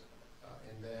those.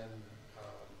 And then,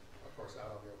 of course,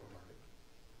 out on the open market.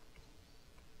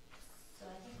 So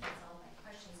I think that's all my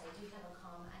questions. I do have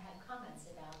I have comments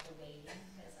about the weighting,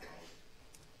 because I,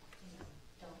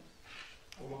 don't.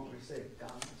 Or won't we say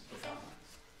comments for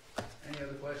comments? Any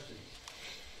other questions?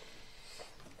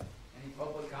 Any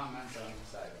public comments on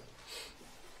this item?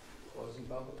 Closing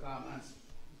public comments,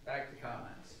 back to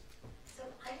comments. So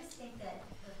I just think that,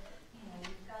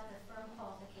 you've got the firm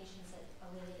qualifications that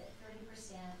are rated at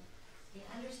 30%, the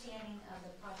understanding of the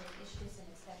project issues and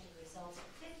expected results at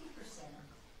 50%,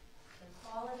 the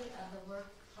quality of the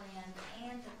work plan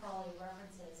and the quality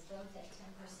references both at 10%.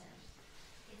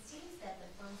 It seems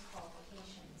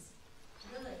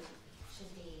really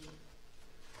should be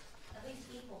at least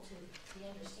equal to the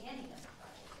understanding of the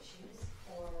project issues,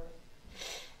 or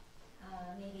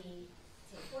maybe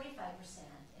say 45%,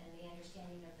 and the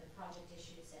understanding of the project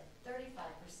issues at 35%,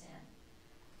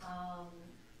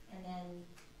 and then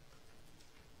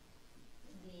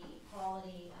the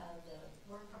quality of the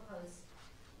work proposed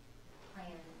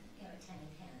plan, 10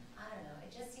 and 10. I don't know,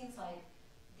 it just seems like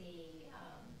the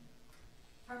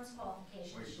firm's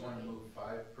qualifications We should want to be. move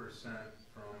 5%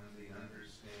 from the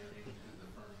understanding to the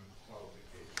firm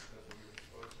qualifications. That's what you're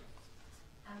proposing.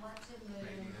 I want to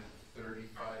Making move, it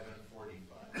 35 and 45.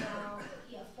 no,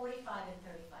 45 and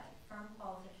 35. Firm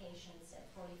qualifications at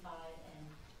 45 and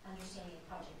understanding of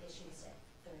project issues at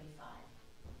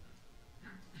 35.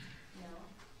 No?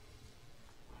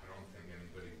 I don't think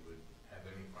anybody would have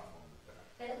any problem with that.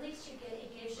 But at least it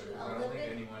gives you But a I little don't think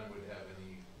bit. anyone would have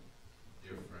any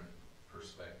different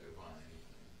perspective on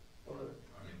anything. Well,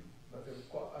 I mean, but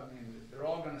they're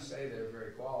all gonna say they're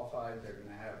very qualified, they're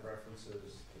gonna have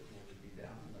references that will be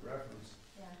down in the reference.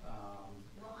 Yeah. Um,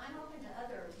 Well, I'm open to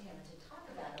other, to talk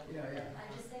about it a Yeah, little bit. yeah. I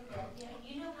just think that,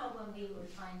 you know how when we were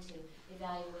trying to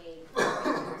evaluate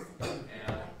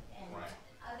and right.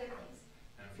 other things,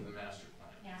 and for the master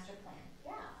plan. master plan,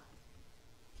 yeah.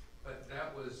 But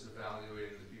that was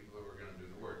evaluating the people that were gonna do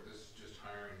the work. This is just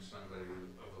hiring somebody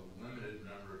of a limited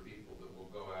number of people that will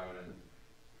go out and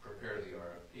prepare the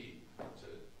RFP to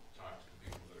talk to the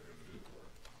people that are gonna do the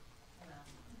work. Well,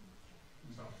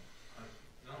 So,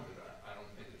 no, but I don't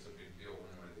think it's a big deal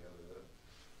one way or the other.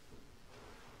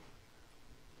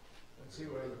 Let's see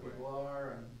where the people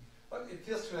are and. But it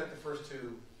feels to me like the first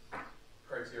two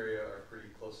criteria are pretty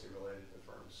closely related to the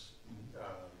firm's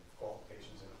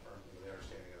qualifications and the firm, the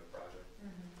understanding of the project.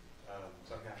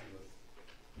 So I'm happy with,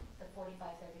 the 45,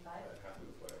 35? I'm happy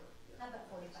with whatever. Yeah. How about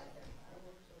 45, 35?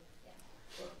 Yeah.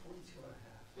 What, 42 and a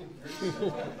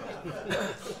half?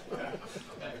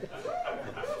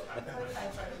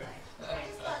 45, 35. I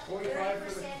just thought 45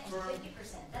 for the 30% and firm.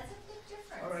 50%, that's a big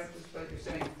difference. All right, just like you're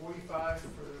saying, 45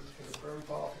 for the firm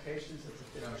qualifications, that's a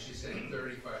No, difference. she's saying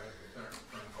 35 at the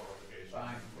firm qualification.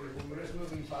 Fine, we're just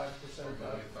moving 5% We're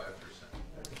up. moving 5%.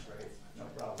 That's great, no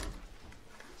problem.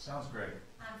 Sounds great.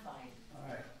 I'm fine. All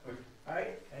right. All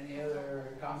right, any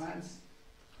other comments?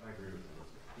 I agree with you.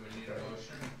 Do we need a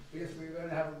motion? Yes, we're gonna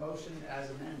have a motion as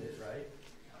amended, right?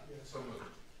 So moved.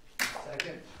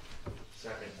 Second?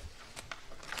 Second.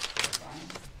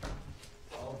 Fine.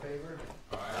 All in favor?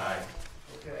 Aye.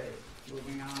 Okay,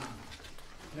 moving on.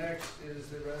 Next is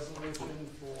the resolution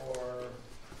for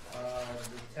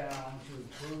the town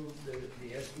to approve the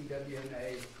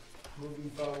SBWMA moving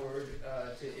forward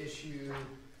to issue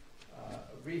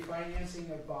refinancing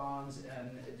of bonds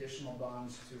and additional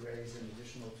bonds to raise an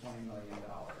additional $20 million.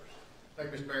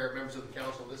 Thank you, Mr. Mayor, members of the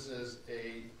council. This is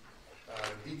a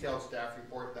detailed staff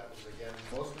report that was, again,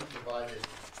 mostly provided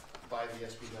by the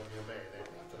SBWMA. They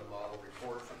drafted a model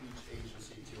report for each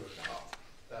agency to adopt.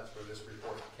 That's where this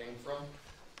report came from.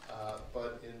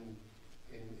 But in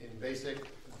basic,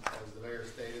 as the mayor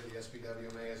stated, the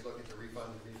SBWMA is looking to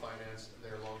refund and refinance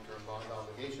their long-term bond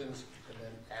obligations and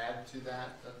then add to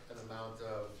that an amount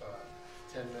of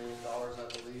 $10 million, I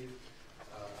believe,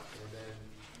 and then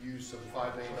use some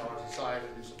 $5 million aside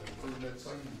and do some improvements.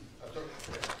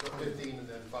 15 and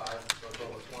then 5, so a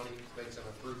total of 20, make some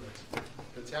improvements.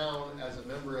 The town, as a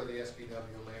member of the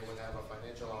SBWMA, would have a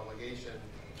financial obligation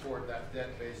toward that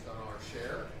debt based on our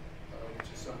share, which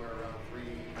is somewhere around 3%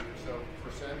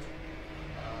 or so,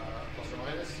 plus or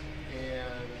minus.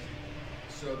 And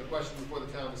so the question before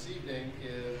the town this evening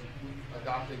is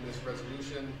adopting this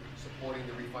resolution, supporting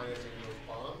the refinancing of those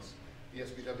bonds. The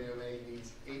SBWMA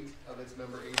needs 8 of its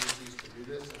member agencies to do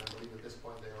this, and I believe at this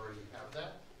point they already have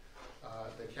that.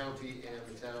 The county and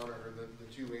the town are the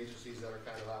two agencies that are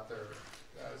kind of out there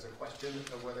as a question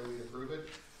of whether we approve it.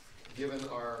 Given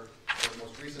our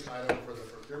most recent item for the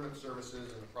procurement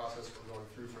services and the process we're going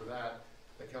through for that,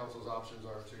 the council's options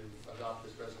are to adopt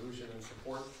this resolution and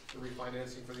support the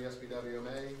refinancing for the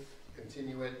SBWMA,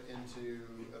 continue it into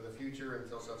the future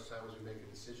until such time as we make a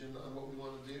decision on what we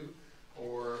want to do,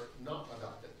 or not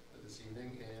adopt it this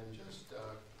evening and just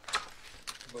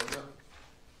vote no.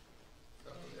 So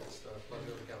it's the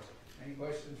pleasure of the council. Any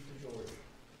questions for George?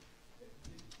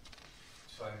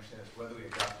 So I understand it's whether we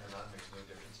adopt it or not makes no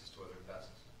difference as to whether it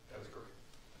passes. That is correct.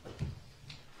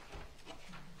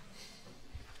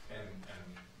 And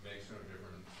makes no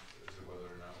difference as to whether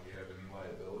or not we have any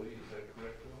liability, is that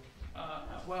correct, Bill?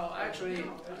 Well, actually,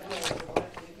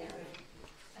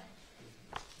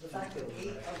 The fact that 8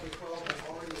 of the 12 have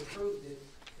already approved it,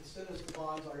 as soon as the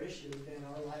bonds are issued, then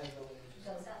our liability is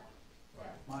Goes up.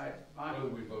 my, Whether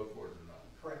we vote for it or not.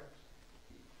 correct.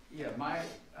 Yeah,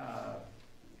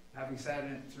 having sat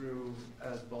in it through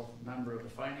as both a member of the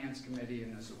finance committee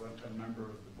and as a member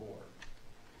of the board,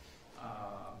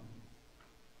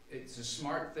 it's a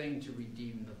smart thing to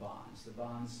redeem the bonds. The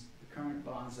current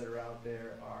bonds that are out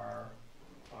there are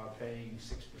paying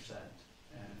 6%.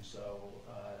 And so,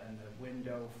 and the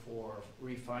window for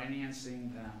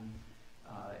refinancing them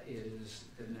is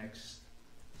the next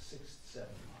 6 to 7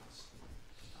 months.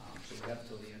 So we have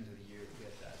till the end of the year to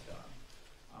get that done.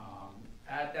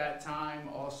 At that time,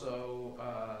 also,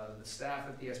 the staff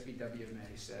at the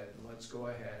SBWMA said, let's go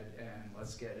ahead and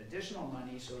let's get additional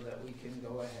money so that we can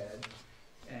go ahead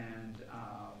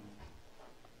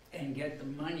and get the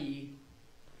money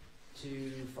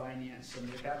to finance some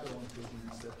of the capital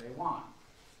improvements that they want.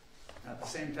 At the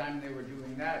same time they were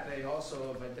doing that, they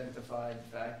also have identified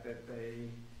the fact that they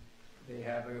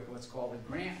have what's called a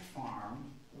grant farm,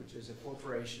 which is a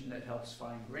corporation that helps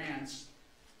find grants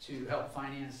to help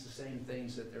finance the same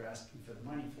things that they're asking for the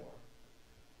money for.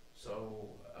 So,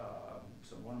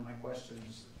 so one of my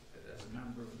questions as a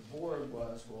member of the board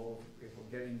was, well, if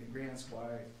we're getting the grants, why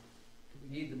do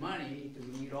we need the money? Do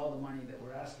we need all the money that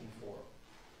we're asking for?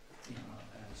 You know,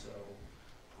 and so,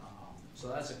 so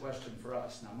that's a question for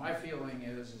us. Now, my feeling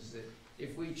is that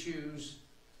if we choose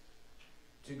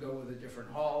to go with a different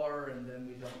hauler and then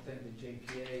we don't think the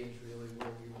JPA is really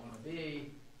where we want to be,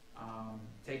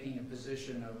 taking a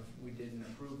position of we didn't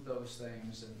approve those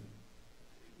things and,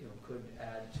 you know, could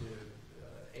add to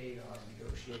aid our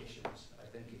negotiations. I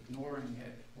think ignoring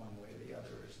it one way or the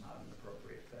other is not an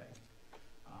appropriate thing.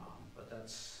 But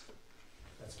that's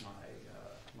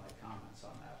my comments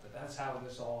on that. But that's how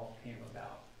this all came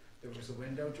about. There was a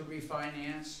window to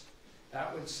refinance.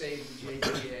 That would save the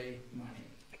JPA money.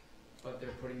 But they're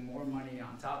putting more money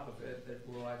on top of it that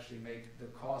will actually make the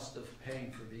cost of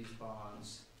paying for these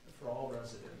bonds for all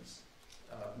residents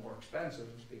more expensive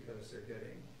because they're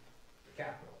getting the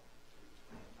capital.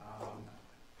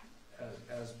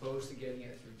 As opposed to getting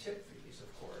it through tip fees, of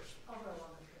course. Over a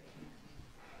longer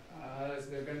period.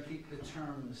 They're gonna keep the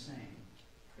term the same.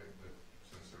 But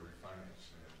since they're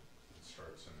refinancing it, it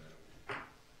starts in the.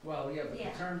 Well, yeah, but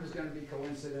Yeah. the term is gonna be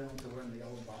coincidental to when the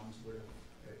old bonds would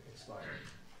have expired.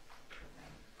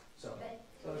 So, But,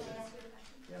 so can it's- I ask you a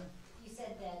question? yeah. You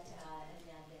said that,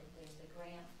 that there's the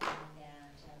grant fund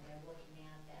that they're looking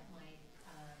at that might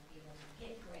be able to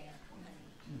get grant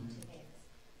money to pay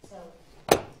this. So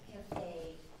if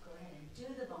they go ahead and do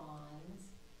the bonds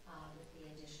with the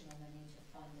additional money to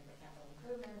fund the capital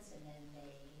improvements, and then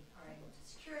they are able to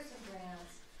secure some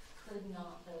grants, could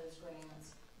not those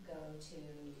grants go to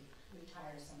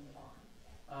retire some of the bond?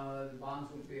 The bonds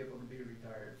won't be able to be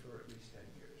retired for at least 10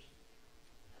 years.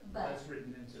 But, That's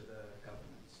written into the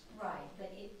covenants. right,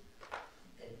 but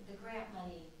the grant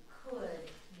money could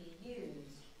be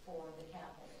used for the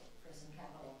capital, for some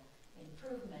capital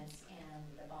improvements, and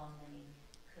the bond money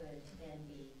could then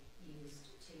be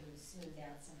used to smooth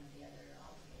out some of the other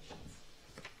obligations.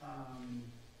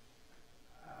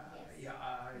 Yeah,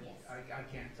 Yes. I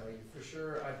can't tell you for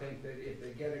sure. I think that if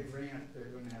they get a grant,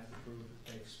 they're gonna have to prove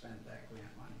that they've spent that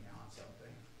grant money on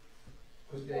something.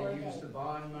 Could they Or use they- the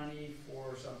bond money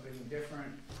for something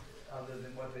different other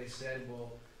than what they said?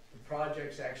 Well, the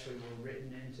projects actually were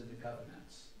written into the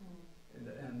covenants.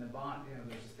 And the bond, you know,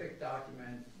 there's a thick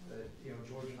document that, you know,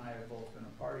 George and I have both been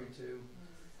a party to,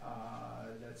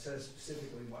 that says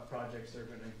specifically what projects they're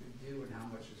gonna do and how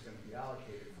much is gonna be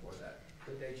allocated for that.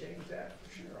 Could they change that? For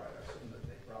sure, I assume that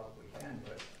they probably can,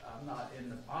 but I'm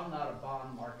not a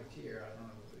bond marketeer. I don't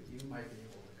know, you might be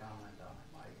able to comment on it,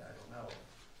 Mike, I don't know.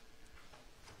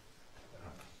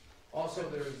 Also,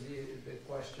 there's the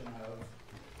question of,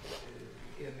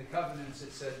 in the covenants,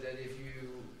 it said that if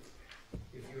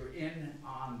you're in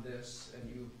on this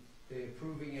and the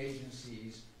approving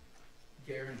agencies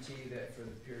guarantee that for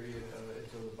the period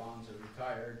until the bonds are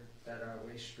retired, that our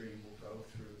waste stream will go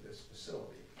through this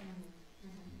facility.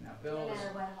 Now, No Bill's,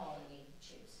 matter what hauler we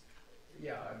choose.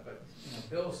 yeah, but, you know,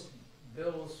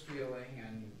 Bill's feeling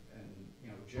and, you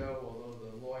know, Joe, although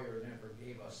the lawyer never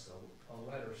gave us a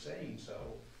letter saying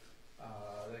so,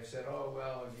 they said, oh,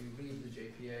 well, if you leave the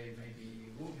JPA, maybe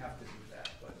you won't have to do that,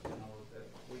 but, you know, that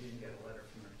we didn't get a letter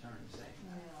from an attorney saying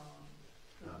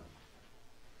that. No.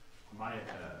 My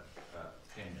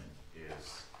opinion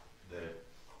is that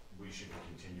we should be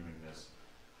continuing this.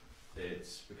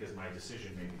 It's because my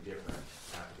decision may be different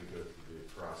after we go through the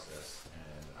process,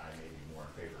 and I may be more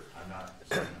in favor. I'm not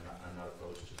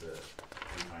opposed to the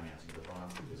refinancing of the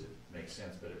bonds because it makes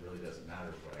sense, but it really doesn't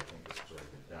matter what I think has already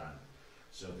been done.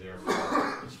 So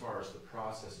therefore, as far as the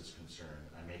process is concerned,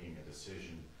 I'm making a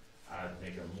decision. I'd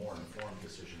make a more informed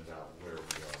decision about where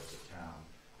we are as a town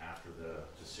after after the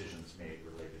decision's made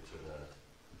related to the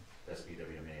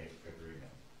SBWMA agreement.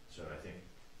 So I think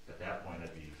at that point,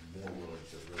 I'd be more willing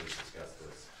to really discuss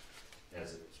this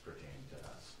as it's pertaining to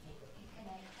us. Can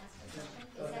I ask a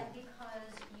question? Is that because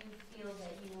you feel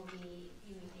that you would be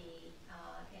in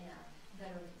a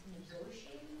better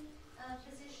negotiating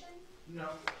position? No,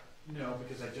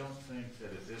 because I don't think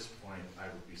that at this point I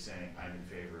would be saying I'm in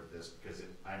favor of this, because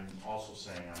I'm also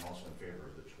saying I'm also in favor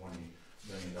of the $20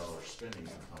 million spending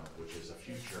component, which is a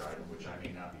future item, which I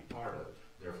may not be part of.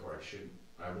 Therefore,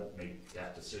 I won't make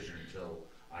that decision until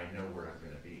I know where I'm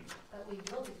gonna be. But we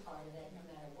will be part of it no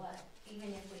matter what,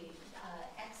 even if we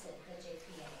exit the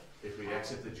JPA. If we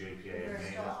exit the JPA, I We're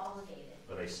may still not, obligated.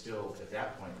 but I still, at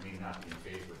that point, may not be in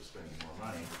favor of spending more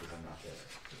money because I'm not there.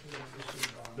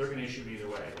 They're gonna issue me either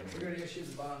way. I mean, We're gonna issue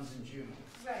the bonds in June,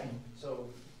 Right.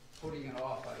 so putting it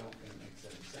off, I don't think makes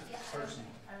any sense, Yeah, personally.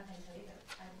 I don't think so either.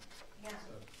 Yeah,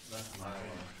 That's my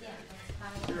one. yeah,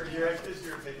 that's my. Your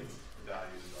opinion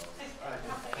values though. I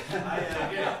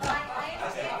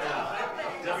understand that, but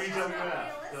it's just not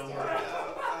WWF, don't realistic. worry.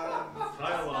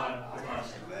 Pile on.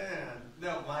 Man,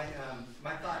 no,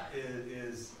 my thought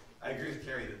is, I agree with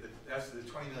Carrie that that's the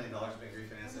 $20 million being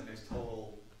refinanced, that makes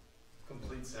total,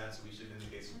 complete sense, we should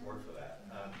indicate support for that.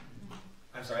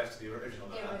 I'm sorry, that's the original,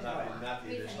 not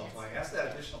the additional 20. That's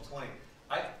that additional 20.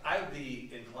 I would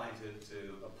be inclined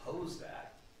to oppose that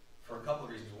for a couple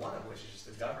of reasons, one of which is just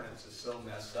the governance is so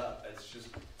messed up. It's just,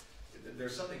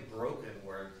 there's something broken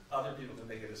where other people can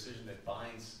make a decision that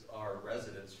binds our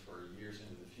residents for years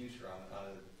into the future on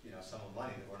a sum of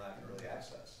money that we're not gonna really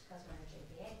access. Because we're in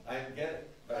JPA. I get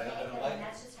it, but I don't like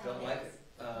That's it, just how don't it like is.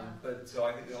 it. But, so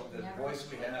I think the Never voice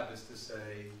we explain. have is to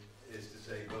say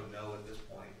vote no at this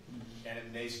point. And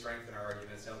it may strengthen our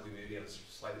argument, it sounds like we maybe have a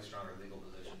slightly stronger legal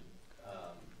position.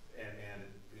 And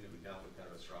we know we've kind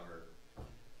of a stronger,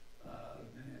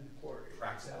 And the court.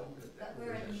 practical. But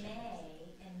we're in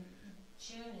May, and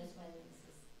June is when this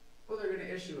is. Well, they're gonna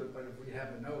issue it, but if we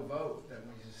have a no vote, then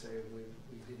we just say we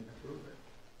didn't approve it.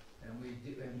 And we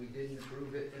didn't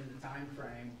approve it in the time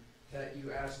frame that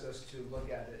you asked us to look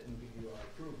at it and give you our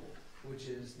approval, which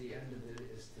is the end of it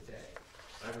is today.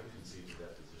 I would concede to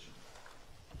that position.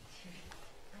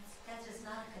 That's just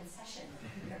not a concession.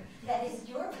 That is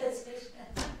your position.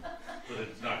 But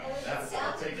it's not, It that's,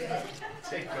 I'll sounded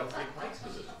take, good. I'll take Mike's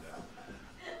position now.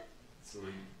 So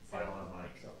we file on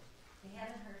Mike. We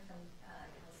haven't heard from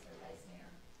Councilor Vice Mayor.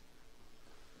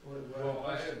 Well,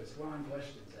 questions, we're on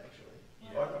questions, actually.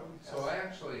 So I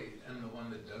actually am the one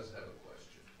that does have a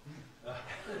question.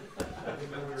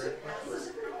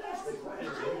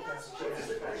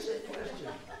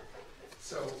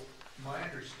 So my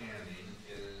understanding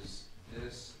is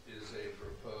this is a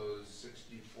proposed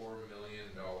 $64 million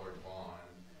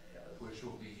bond, which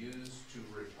will be used to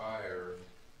retire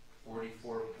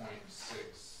 44.68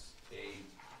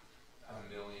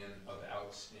 million of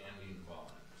outstanding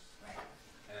bonds. Right.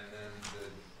 And then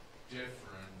the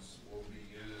difference will be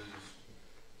used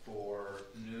for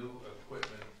new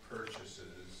equipment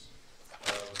purchases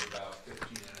of about $15.5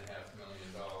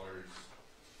 million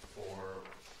for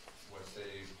what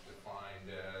they defined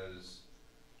as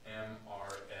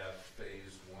MRF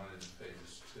Phase 1 and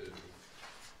Phase 2.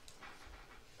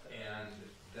 And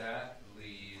that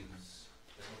leaves,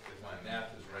 if my math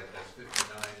is right, that's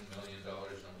 $59 million,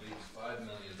 and it leaves $5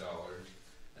 million.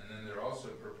 And then they're also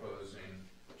proposing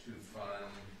to fund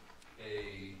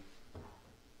a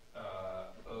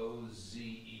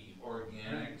OZE,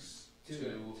 Organics to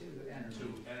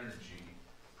energy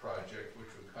project, which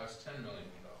would cost $10 million.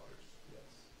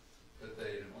 But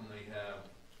they only have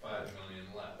 $5 million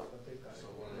left. But they've got, So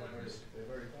what am I missing? they've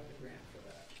already got a grant for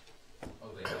that.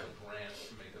 Oh, they have a grant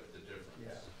to make up the difference.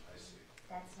 Yeah. I see.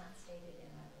 That's not stated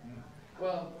in the.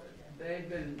 Well, they've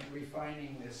been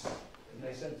refining this, and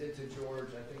they sent it to George,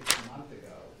 I think, a month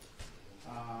ago.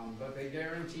 But they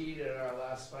guaranteed at our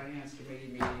last finance committee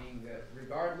meeting that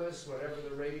regardless, whatever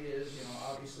the rate is,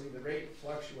 obviously the rate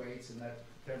fluctuates and that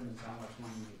determines how much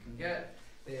money you can get.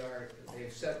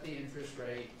 They've set the interest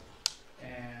rate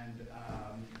and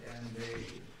they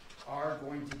are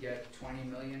going to get $20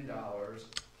 million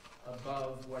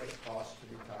above what it costs to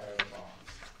retire the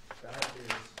bonds. That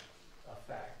is a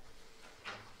fact.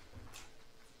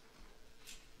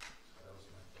 That was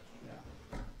my question.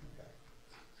 Yeah, okay.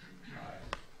 All right.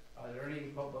 Are there any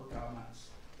public comments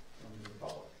from the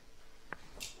public?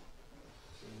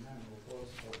 Seeing none, we'll close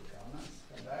the public comments,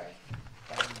 come back,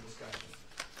 have a discussion.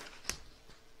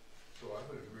 So I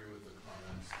would agree with the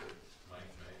comments that Mike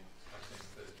made. I think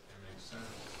that it makes sense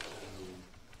to,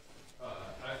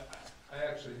 I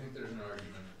actually think there's an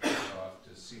argument to put it off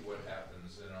to see what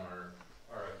happens in our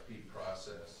RFP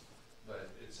process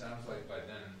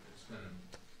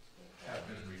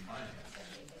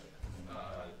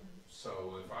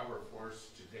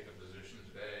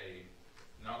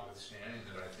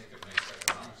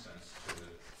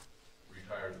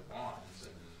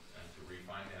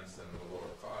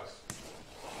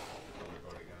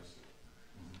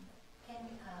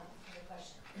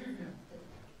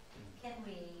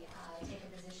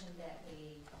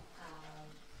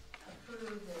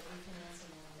approve the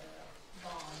refinancing of the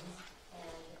bonds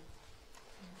and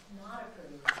not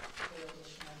approve the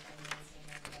additional financing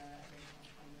of the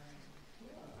additional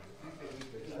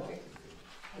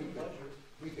 20 million.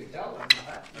 We could tell them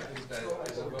that. I think that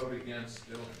is a vote against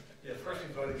doing it. Yeah, first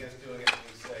we vote against doing it, and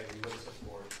we say we would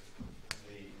support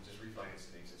just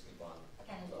refinancing the existing bond.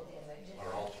 And the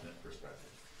Our alternate perspective.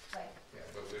 right. Yeah,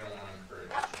 but we don't want to encourage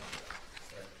additional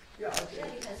debt. Yeah, Yeah,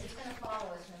 because it's gonna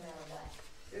follow us no matter what.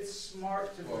 it's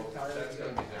smart to Well, retire. that's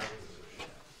gonna be their position.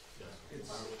 Yes. It's,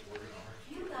 We're gonna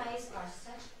argue. You guys are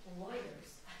such lawyers.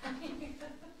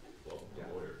 Well, the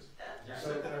lawyers. You're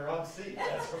sitting in the wrong seat,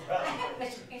 that's the problem. I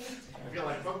feel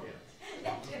like bookends.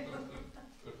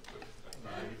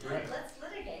 Let's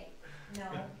litigate. No.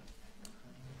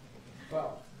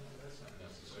 well, That's not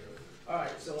necessary. all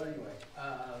right, so anyway,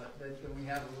 then we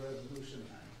have a resolution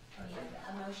then. We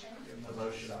have a motion? The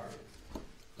motion. Sorry.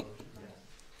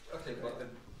 Okay, well, then,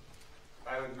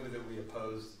 I would move that we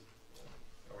oppose,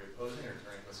 are we opposing or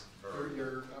turning this?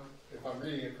 If I'm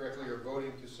reading it correctly, you're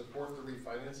voting to support the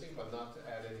refinancing, but not to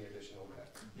add any additional debt.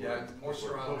 Yeah, more We're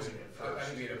strongly, opposing it I first.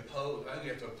 think we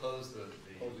have to oppose the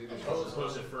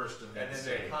Oppose it first and then and then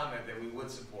say. they comment that we would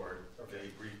support the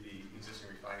existing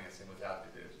refinancing without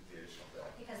the additional debt.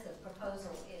 Because the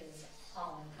proposal is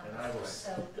all And I will-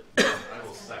 encompassing, so. I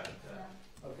will second that.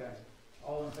 Okay,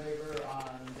 all in favor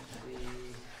on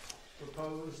the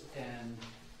proposed and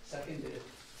seconded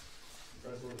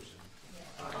resolution?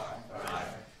 Yeah. Aye.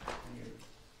 Any-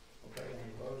 Okay, any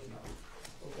opposed? No.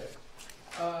 Okay.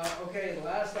 Okay, the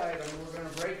last item, we're gonna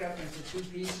break up into two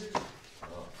pieces,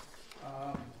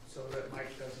 so that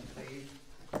Mike doesn't leave.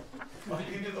 Well,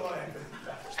 you can do the one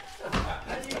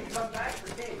Then you can come back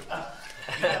for cake.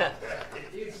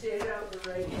 You can stay out the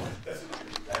radio.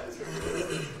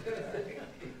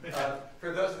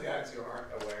 For those of the audience who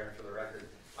aren't aware, for the record,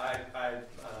 my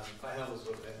home was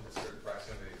within a certain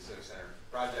proximity to the Civic Center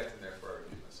project, and therefore I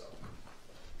recused myself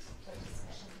For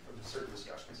discussion. from certain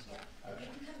discussions. Yeah. You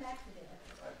can come back for dinner.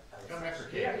 Come back for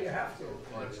cake. Yeah, you have to.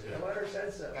 That's good. The letter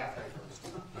said so.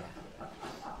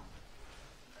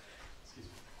 Excuse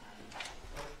me.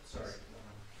 Sorry.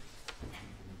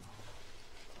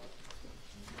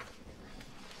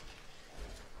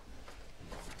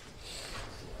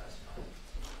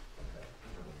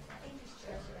 I think these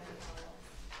chairs are gonna follow.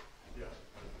 Yeah.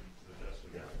 The best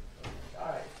we got.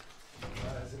 All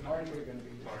right. Is it Marty or gonna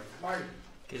be? Marty.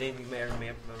 Good evening, Mayor and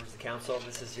members of the council.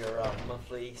 This is your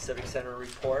monthly Civic Center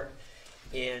report.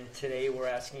 And today we're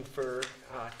asking for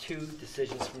two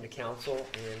decisions from the council.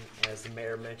 And as the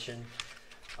mayor mentioned,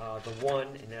 the one,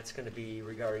 and that's going to be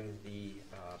regarding the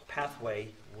pathway,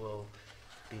 will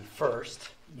be first.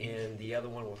 And the other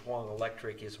one with Huang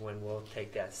Electric is when we'll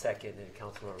take that second, and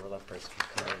Councilmember Lefferts can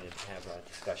come in and have a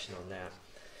discussion on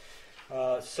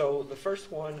that. So the first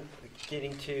one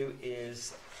getting to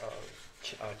is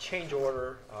change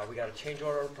order. We got a change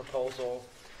order proposal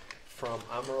from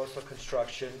Amoroso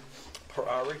Construction per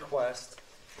our request,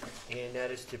 and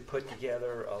that is to put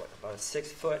together about a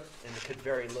 6 foot, and it could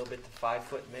vary a little bit to 5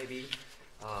 foot maybe,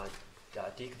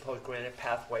 decomposed granite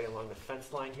pathway along the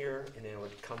fence line here, and then it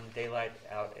would come daylight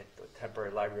out at the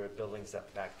temporary library buildings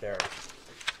up back there.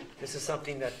 This is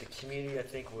something that the community, I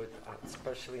think, would,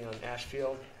 especially on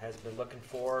Ashfield, has been looking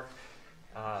for,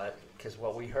 because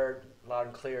what we heard loud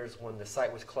and clear is when the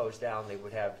site was closed down, they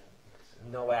would have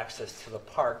no access to the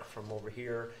park from over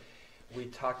here. We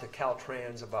talked to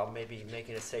Caltrans about maybe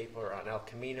making it safer on El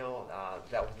Camino.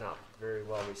 That was not very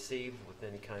well received with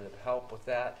any kind of help with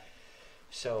that.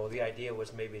 So the idea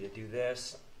was maybe to do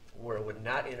this where it would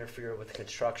not interfere with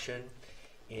construction.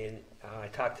 And I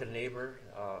talked to the neighbor,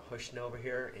 Hushna over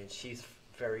here, and she's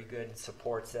very good and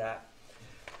supports that.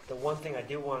 The one thing I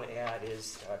do want to add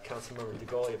is, Councilmember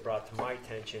DeGolia brought to my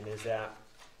attention, is that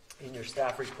in your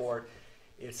staff report,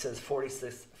 it says 4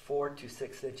 to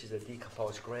 6 inches of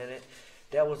decomposed granite.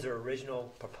 That was their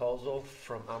original proposal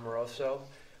from Amoroso,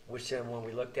 which then when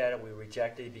we looked at it, we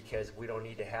rejected because we don't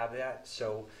need to have that.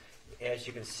 So as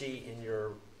you can see in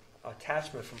your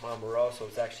attachment from Amoroso,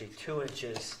 it's actually 2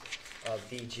 inches of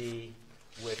DG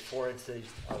with 4 inches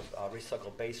of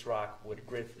recycled base rock with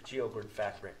geogrid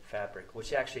fabric,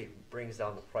 which actually brings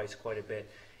down the price quite a bit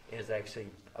and is actually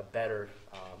a better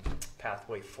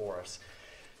pathway for us.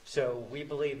 So we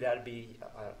believe that'd be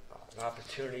an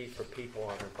opportunity for people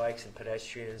on their bikes and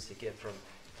pedestrians to get from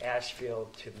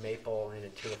Ashfield to Maple and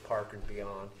into the park and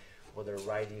beyond, whether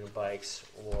riding their bikes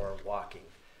or walking.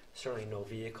 Certainly no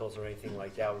vehicles or anything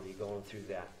like that would be going through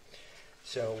that.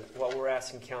 So what we're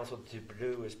asking council to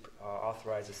do is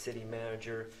authorize the city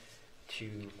manager to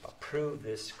approve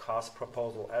this cost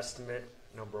proposal estimate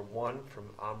number 1 from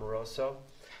Amoroso.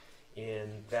 and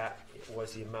that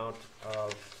was the amount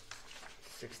of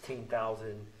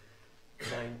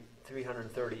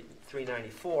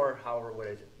 $16,394. However,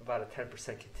 with about a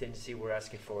 10% contingency, we're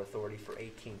asking for authority for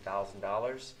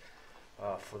 $18,000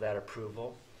 for that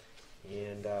approval.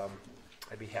 And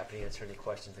I'd be happy to answer any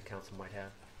questions the council might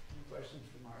have. Any questions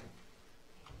for Marty?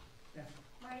 Yeah.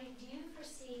 Marty, do you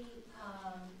foresee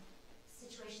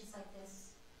situations like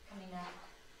this coming up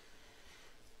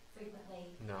frequently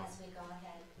No. as we go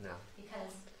ahead? No.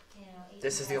 Because, you know,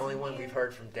 This is the only one we've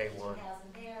heard from day one.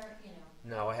 18,000 there, you know.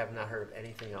 No, I have not heard of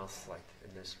anything else like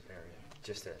in this area,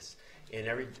 just this. And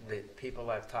the people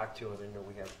I've talked to, and I know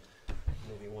we have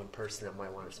maybe one person that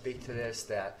might want to speak to this,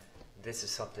 that this is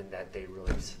something that they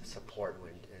really support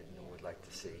and would like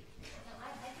to see. No,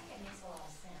 I think it makes a lot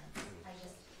of sense. I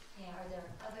just, you know, are there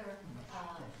other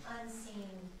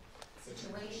unseen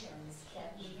situations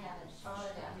that we haven't thought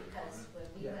about? Because when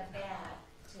we went back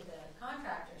to the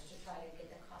contractors to try to get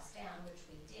the cost down, which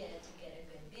we did to get a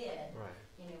good bid, Right.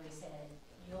 you know, we said,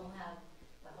 you'll have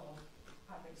the whole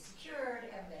property secured,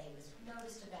 everybody was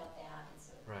noticed about that, and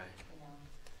so, Right. you know,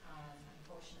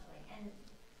 unfortunately. And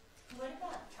what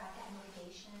about traffic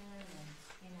mitigation and,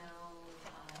 you know,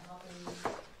 helping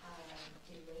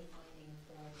do wayfinding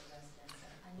for the residents? I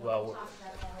know Well, we talked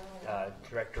about that earlier.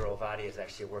 Director Ovadi is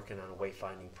actually working on a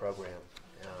wayfinding program,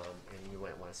 and you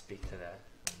might want to speak to that.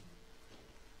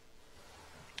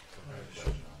 I have a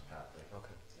question on the pathway.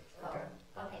 Okay.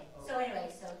 Oh, okay, so anyway,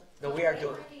 so. No, we are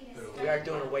doing- wayfinding is We are done.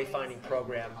 doing a wayfinding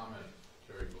program. Comment,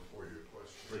 Terry, before your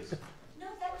question. Please. No,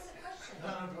 that was a question.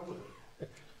 No, go with it.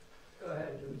 Go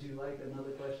ahead, would you like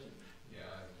another question? Yeah, I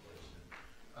have a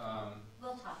question.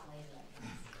 We'll talk later.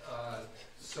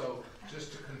 So,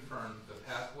 just to confirm, the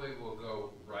pathway will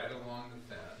go right along the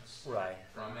fence Right.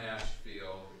 from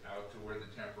Ashfield out to where the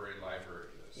temporary library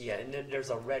is. Yeah, and then there's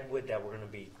a redwood that we're going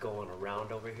to be going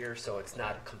around over here, so it's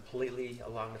not completely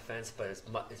along the fence, but as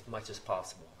much as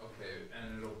possible. Okay,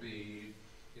 and it'll be,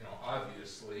 you know,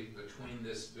 obviously between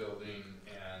this building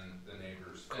and the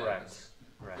neighbor's fence. Correct.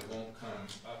 Right. It won't come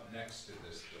up next to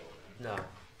this building. No.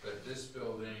 But this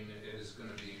building is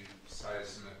gonna be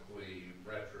seismically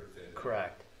retrofitted.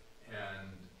 Correct. And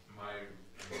my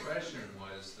impression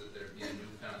was that there'd be a new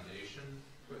foundation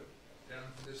put down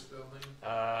for this building.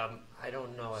 I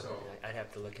don't know. So- I'd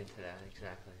have to look into that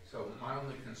exactly. So my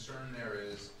only concern there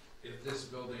is, if this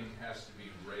building has to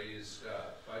be raised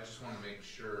up, I just wanna make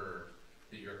sure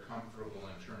that you're comfortable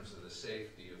in terms of the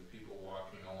safety of people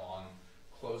walking along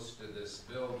close to this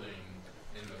building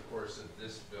in the course of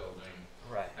this building,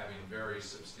 Right. having very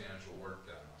substantial work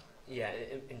done on it. Yeah,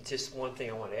 and just one thing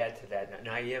I want to add to that, and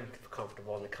I am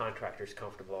comfortable and the contractor's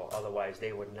comfortable, otherwise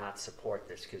they would not support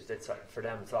this, because for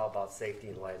them, it's all about safety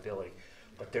and liability.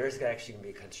 But there is actually going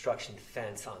to be a construction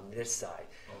fence on this side.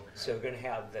 Okay. So we're going to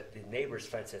have the neighbor's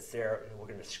fence that's there, and we're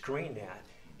going to screen that,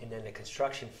 and then the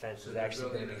construction fence So is they're actually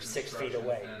going to building be a 6 feet construction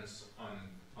away. fence on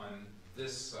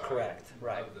this side Correct,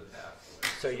 right. of the pathway.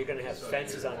 So you're going to have So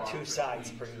fences you on walk two sides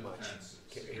between pretty two much. fences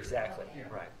here. Exactly, Yeah.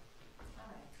 right. All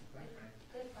right,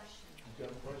 good question. Do you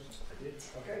have a question? I did.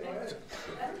 Okay, go ahead.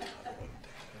 I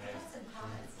have some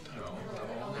comments. No,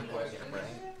 the only question,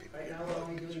 Right now, we're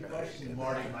only doing questions.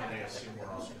 Marty, my name is Seymour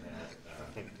Austin,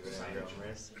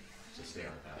 signage to stay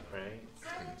on the pathway. Right?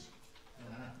 Signage?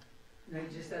 No, he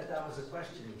just said that was a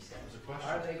question, he said. That was a question.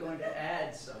 Are they going to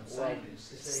add some Well, signage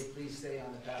to say, please stay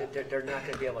on the path? They're not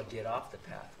going to be able to get off the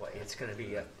pathway. It's going to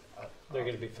be a They're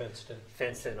going to be fenced in.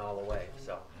 fenced in all the way,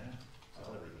 so. Yeah.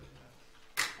 I'll let everybody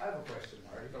I have a question,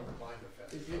 Marty. Don't climb the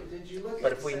fence. Did you look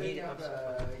But at if we setting need- up,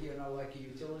 you know, like a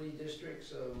utility district,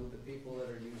 so the people that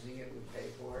are using it would pay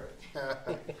for it?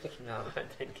 No, I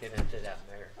didn't get into that,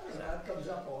 Mayor. I don't know, that comes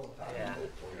up all the time. Yeah.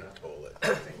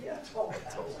 Yeah, toll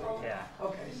tax. Yeah.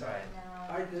 Okay, sorry. No.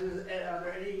 Are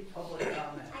there any public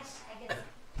comments? I guess,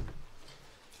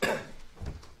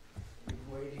 Been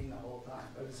waiting the whole time,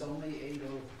 but it's only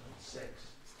 8:06.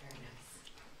 Very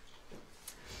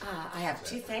nice. I have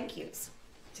two thank yous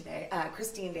today.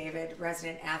 Christine David,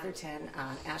 resident Atherton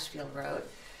on Ashfield Road.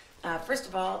 First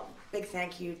of all, big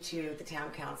thank you to the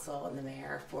town council and the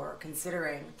mayor for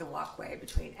considering the walkway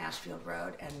between Ashfield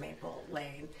Road and Maple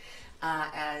Lane.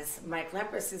 As Mike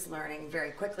Lempres is learning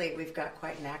very quickly, we've got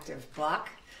quite an active block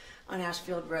on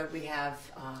Ashfield Road. We have,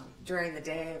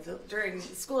 during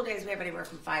school days, we have anywhere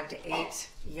from 5 to 8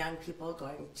 young people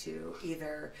going to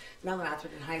either Melvin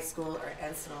Atherton High School or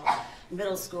Encinal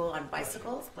Middle School on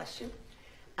bicycles, bless you.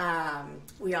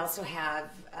 We also have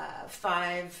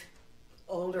 5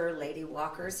 older lady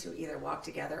walkers who either walk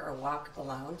together or walk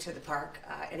alone to the park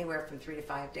anywhere from 3 to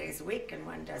 5 days a week, and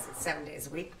one does it 7 days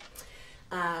a week.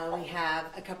 We have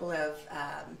a couple of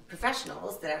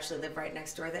professionals that actually live right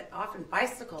next door that often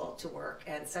bicycle to work,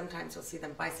 and sometimes we'll see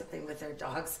them bicycling with their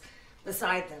dogs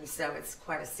beside them, so it's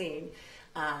quite a scene,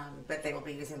 but they will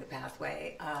be using the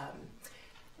pathway.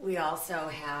 We also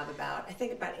have about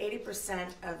 80%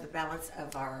 of the balance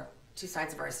of our two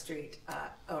sides of our street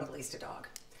own at least a dog.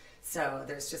 So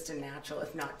there's just a natural,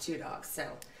 if not two dogs, so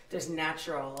there's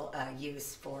natural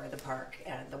use for the park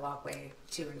and the walkway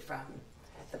to and from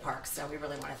the park. So we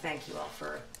really want to thank you all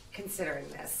for considering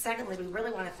this. Secondly, we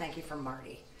really want to thank you for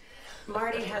Marty.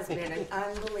 Marty has been an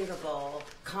unbelievable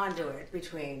conduit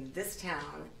between this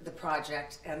town, the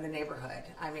project, and the neighborhood.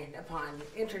 I mean, upon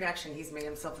introduction, he's made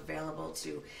himself available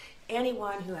to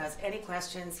anyone who has any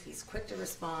questions. He's quick to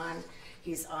respond.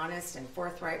 He's honest and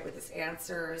forthright with his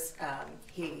answers.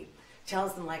 He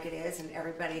tells them like it is, and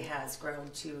everybody has grown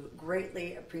to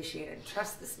greatly appreciate and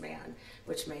trust this man,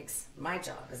 which makes my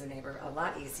job as a neighbor a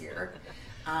lot easier.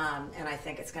 And I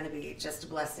think it's going to be just a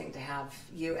blessing to have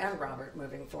you and Robert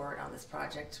moving forward on this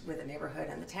project with the neighborhood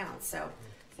and the town. So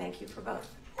thank you for both.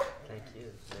 Thank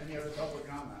you. Any other public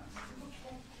comments?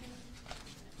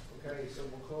 Okay, so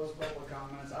we'll close public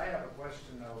comments. I have a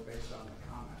question though, based on the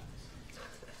comments.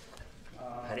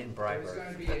 I didn't bribe There's her.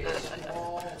 going to be a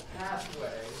small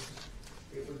pathway.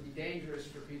 It would be dangerous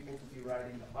for people to be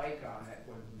riding a bike on it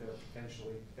when there are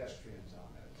potentially pedestrians on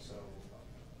it. So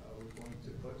are we going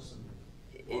to put some?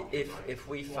 If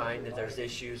we find that there's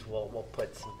issues, we'll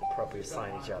put some appropriate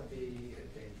signage up. It don't want to be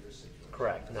a dangerous situation.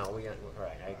 Correct. No,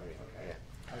 right. I agree. Okay.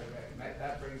 Yeah. Okay.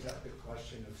 That brings up the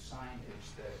question of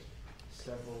signage that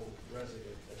several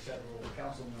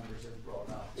council members have brought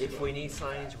up. If we need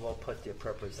signage, we'll put the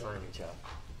appropriate signage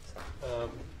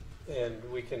up. And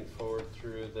we can forward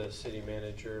through the city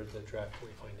manager the draft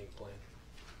wayfinding plan.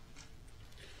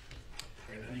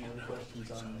 Any other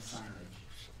questions on the signage?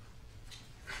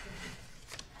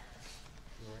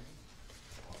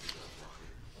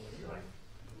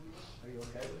 Are you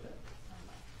okay with it?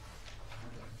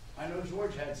 I know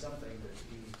George had something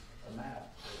a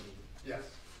map. Yes,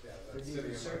 yeah, Could that's you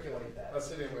sitting in circulate that? that's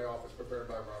sitting in my office, prepared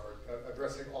by Robert,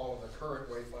 addressing all of the current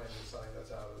wayfinding sign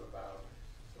that's out and about,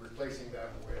 replacing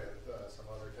them with some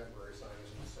other temporary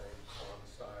signage in the same font,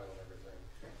 style, and everything,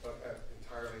 but at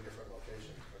entirely different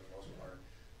locations for the most part,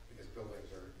 because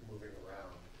buildings are moving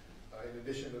around. In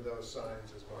addition to those signs,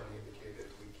 as Marty indicated,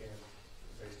 we can,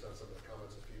 based on some of the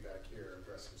comments and feedback here,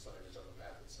 address some signage on the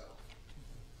path itself.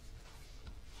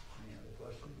 Any other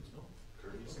questions? No.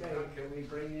 Courteous. Okay, can we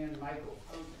bring in Michael?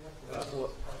 Well,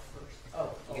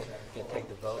 Oh, okay. you can take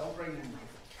the vote. Don't bring in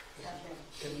Michael.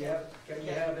 Can we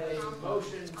have a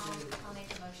motion to? I'll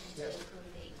make a motion to Yes. approve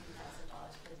the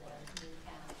 $18,000 for the new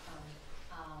path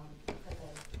for the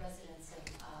residents of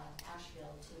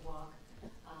Asheville to walk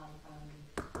from,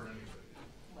 For anybody.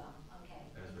 well, okay,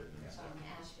 As written, yes. from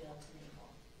Asheville to Maple.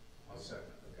 I'll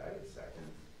second. Okay, second.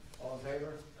 All in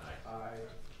favor? Aye. Aye.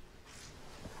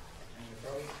 Any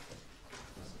opposed?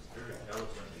 Very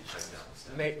eloquently checked out.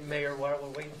 Mayor, while we're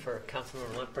waiting for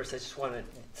Councilmember Limpers, I just wanted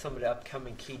some of the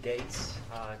upcoming key dates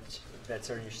that's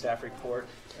in your staff report.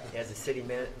 As the city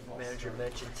manager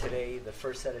mentioned today, the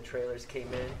first set of trailers came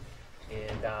in,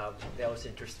 and that was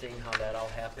interesting how that all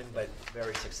happened, but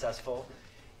very successful.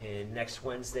 And next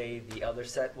Wednesday, the other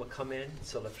set will come in.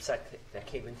 So the set that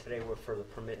came in today were for the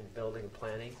permit and building and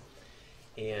planning.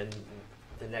 And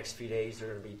the next few days,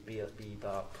 they're going to be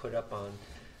put up on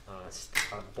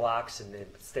blocks and then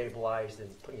stabilized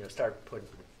and start putting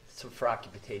some for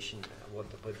occupation. We'll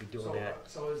be doing that.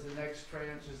 So is the next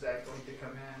tranche, is that going to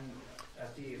come in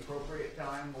at the appropriate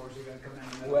time, or is it going to come in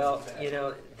the middle Well, of the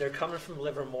day? they're coming from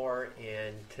Livermore,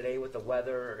 and today with the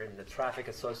weather and the traffic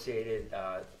associated,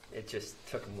 it just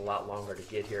took them a lot longer to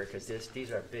get here because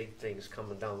these are big things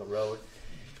coming down the road.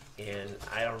 And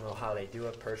I don't know how they do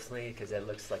it personally because it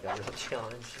looks like a real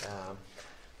challenge.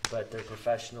 But they're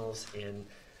professionals, and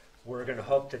we're going to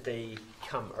hope that they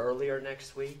come earlier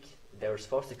next week. They were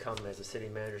supposed to come, as the city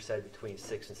manager said, between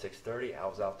 6 and 6:30. I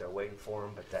was out there waiting for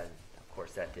them, but then, of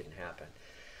course, that didn't happen.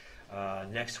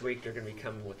 Next week, they're going to be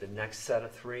coming with the next set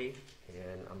of 3,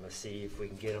 and I'm going to see if we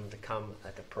can get them to come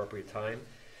at the appropriate time.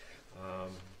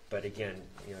 But again,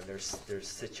 there's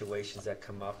situations that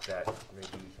come up that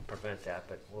maybe prevent that,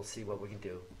 but we'll see what we can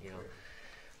do.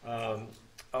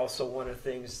 Also, one of the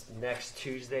things, next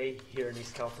Tuesday here in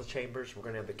these council chambers, we're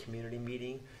going to have a community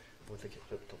meeting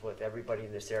with everybody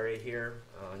in this area here,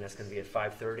 and that's going to be at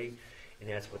 5:30, and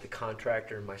that's with the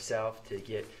contractor and myself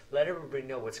to let everybody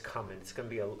know what's coming. It's going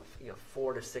to be a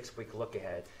 4 to 6 week look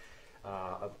ahead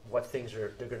of what things they're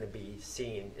going to be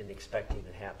seeing and expecting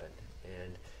to happen.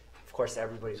 And of course,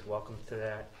 everybody's welcome to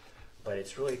that. but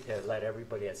it's really to let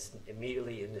everybody that's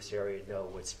immediately in this area know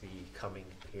what's be coming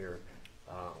here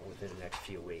within the next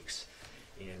few weeks.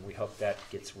 And we hope that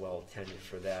gets well attended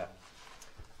for that.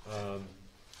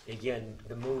 Again,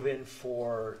 the move-in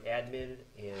for admin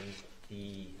and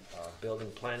the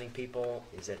building planning people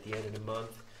is at the end of the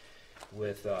month,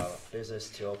 with business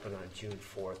to open on June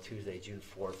 4th, Tuesday, June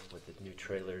 4th, with the new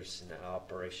trailers and the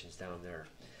operations down there.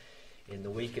 In the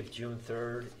week of June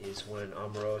 3rd is when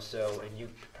Amoroso, and you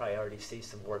probably already see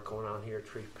some work going on here,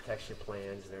 tree protection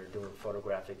plans, they're doing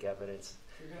photographic evidence.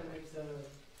 You're gonna make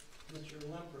Mr.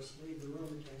 Lempress leave the room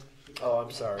again. Oh,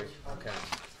 I'm sorry. Okay.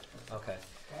 Okay.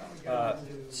 Why don't we go on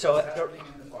to so what's the- happening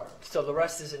in the park? So the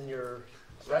rest is in your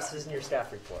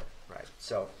staff report, right?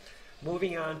 So,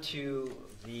 moving on to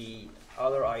the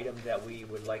other item that we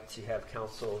would like to have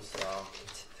council's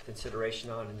consideration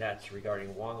on, and that's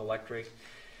regarding Wong Electric.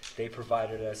 They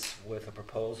provided us with a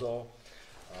proposal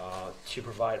to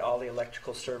provide all the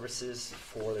electrical services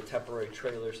for the temporary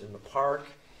trailers in the park,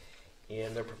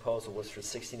 and their proposal was for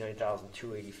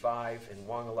 $69,285. And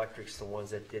Wong Electric's the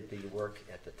ones that did the work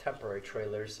at the temporary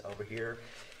trailers over here.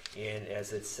 And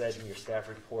as it said in your staff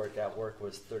report, that work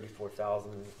was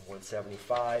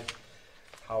 $34,175.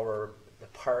 However, the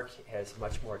park has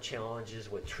much more challenges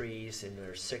with trees, and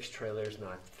there's 6 trailers,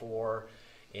 not 4.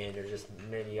 And there's just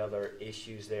many other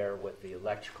issues there with the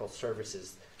electrical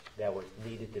services that were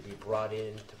needed to be brought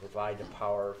in to provide the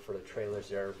power for the trailers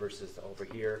there versus over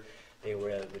here. They were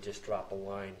able to just drop a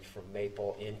line from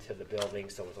Maple into the building,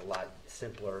 so it was a lot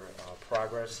simpler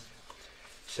progress.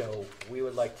 So we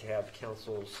would like to have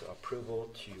council's approval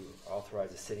to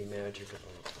authorize the city manager to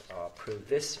approve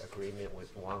this agreement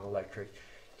with Wong Electric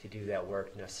to do that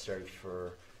work necessary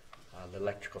for the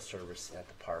electrical service at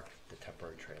the park, the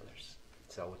temporary trailers.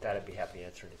 So with that, I'd be happy to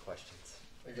answer any questions.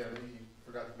 Again, we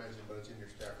forgot to mention, but it's in your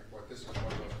staff report, this is one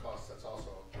of those costs that's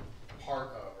also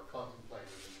part of or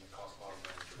contemplated in the cost model.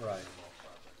 Right.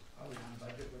 Are we on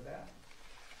budget with that?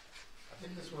 I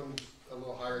think this one's a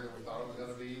little higher than we thought it was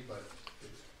gonna be, but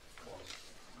it's close.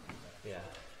 Yeah.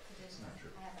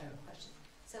 I have a question.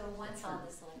 So once all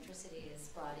this electricity is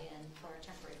brought in for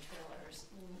temporary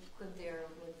trailers, would there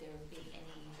be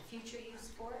any future use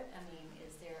for it? I mean,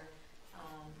 is there,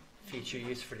 Future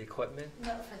use for the equipment?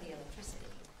 no, for the electricity,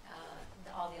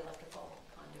 all the electrical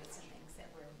conduits and things that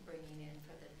we're bringing in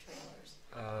for the trailers?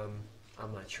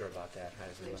 I'm not sure about that. How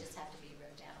does it Would look? just have to be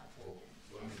ripped out? Well,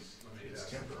 let me ask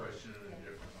the question in a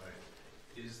different way.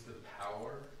 Is the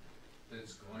power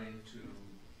that's going to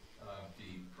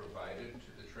be provided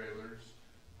to the trailers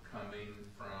coming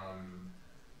from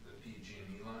the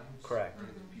PG&E lines? Correct. Or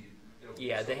the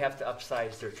Yeah, they have to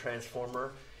upsize their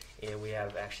transformer, and we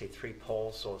have actually 3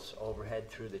 poles, so it's overhead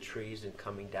through the trees and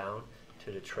coming down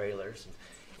to the trailers.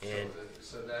 And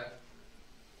So that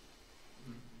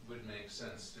would make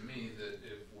sense to me, that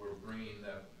if we're bringing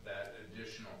that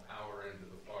additional power into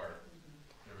the park,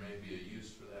 there may be a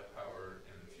use for that power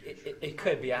in the future. it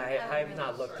could be. I have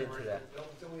not looked into that.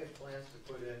 Don't we have plans to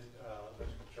put in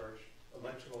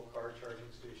electrical car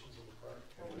charging stations in the park?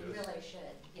 Well, we really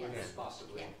should, We yes. could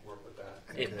possibly Yeah. work with that.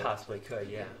 It possibly could,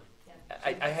 yeah. Yeah.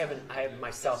 I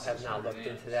myself have not looked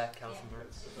into that, Councilman.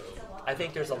 It's a lot. I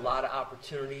think there's a lot of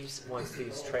opportunities once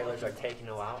these trailers are taken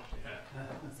out.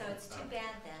 So it's too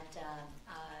bad that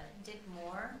Dick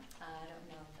Moore, I don't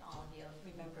know if all of you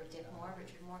remember Dick Moore,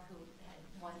 Richard Moore, who had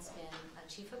once been a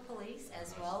chief of police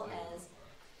as well as,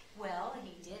 well,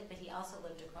 he did, but he also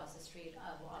lived across the street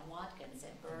on Watkins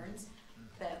at Burns.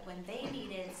 But when they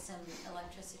needed some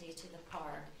electricity to the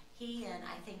park, he and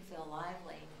I think Phil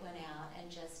Lively went out and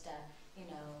just,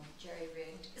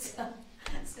 jerry-rigged some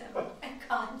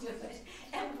conduit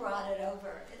and brought it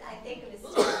over. I think it was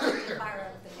to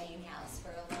fire up the main house for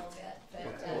a little bit,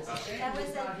 but that was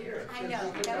I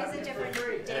know, that was a different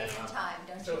day and time,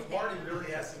 don't you So think? if Marty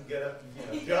really has to get up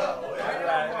and go.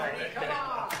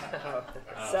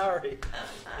 Sorry.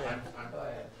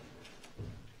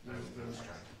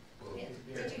 Yeah.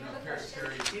 Did you have a question?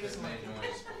 He doesn't make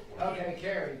noise before. Okay,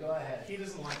 Carrie, go ahead. He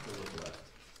doesn't like to look left.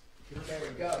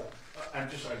 Carrie, go. I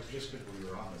just because we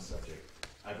were on this subject,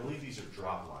 I believe these are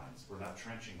drop lines. We're not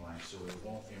trenching lines, so it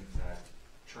won't impact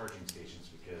charging stations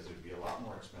because it would be a lot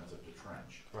more expensive to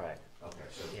trench. Right. Okay,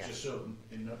 so Yeah. just so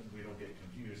we don't get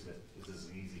confused that this is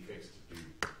an easy fix to do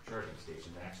charging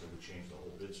stations, actually we change the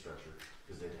whole bid structure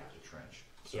because they'd have to trench.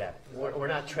 So- Yeah, we're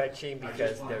not trenching I just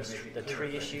because wanted to there's make it the clear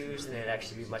tree that- issues, and it'd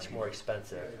actually be much more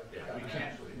expensive. Yeah,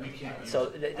 we can't use. So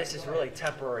this is really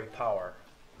temporary power.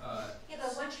 Yeah,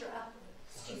 but once you're up,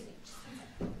 excuse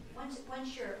me,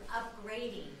 once you're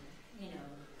upgrading,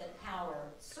 the power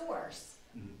source,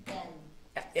 Mhm. then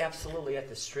Absolutely, at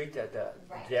the street,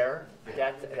 Right. there, Right.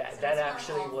 that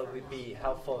actually would be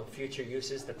helpful in future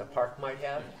uses that the park might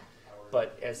have.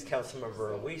 But as Councilmember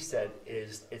Ruiz said,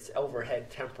 it's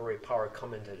overhead temporary power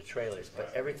coming to the trailers.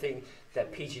 But everything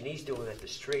that PG&E's doing at the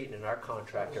street and our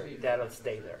contractor, that'll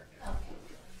stay there.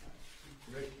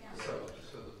 Okay.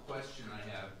 So the question I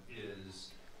have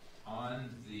is, on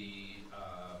the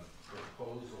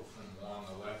proposal from Long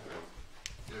Electric,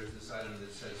 there's this item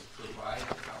that says, provide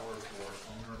power for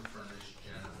owner-furnished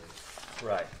generators.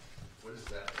 Right. What is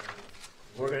that?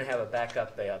 We're going to have a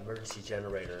backup emergency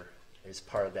generator as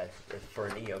part of that for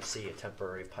an EOC, a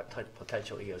temporary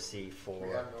potential EOC We for.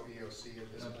 have no EOC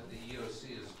at this No, point. but the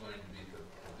EOC is going to be the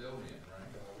pavilion,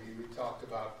 right? We talked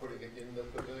about putting it in the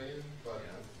pavilion, but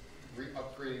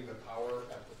upgrading the power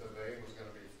at the pavilion was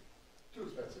gonna be too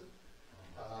expensive.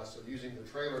 So using the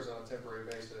trailers on a temporary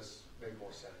basis made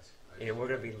more sense. And we're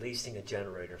going to be leasing a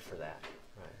generator for that.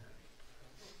 Right.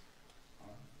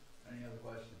 Any other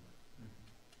questions?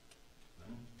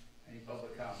 No? Any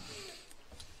public comment?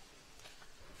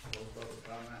 Close public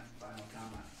comment, final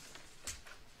comment.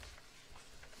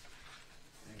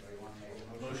 Anybody want to make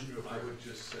a motion? I would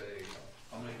just say,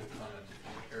 I'll make a comment to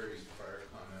Harry's prior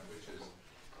comment, which is,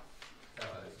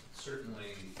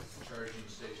 certainly charging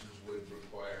stations would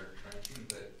require trenching,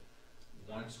 but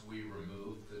once we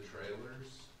remove the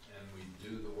trailers and we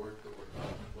do the work that we're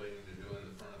contemplating to do in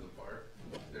the front of the park,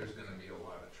 there's gonna be a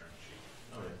lot of trenching.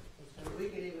 And we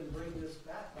could even bring this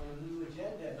back on a new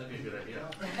agenda. That'd be a good idea.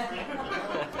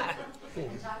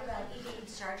 And talk about EV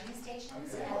charging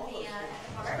stations at the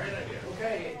park. Great idea.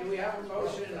 Okay, do we have a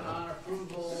motion on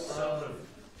approval of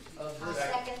I'll this?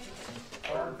 second.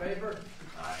 All in favor?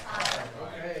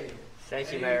 Okay.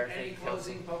 Thank you, Any- Mayor. Any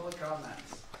closing public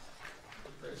comments?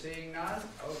 Seeing none?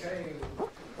 Okay.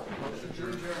 Motion to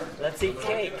adjourn. Let's eat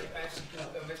cake.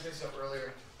 I mentioned this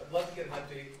earlier. I'd love to get an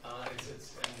update on, it's in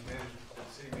the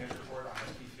city manager report on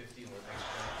SB 50 and what next.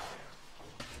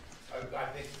 I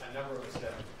think a number of us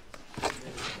have.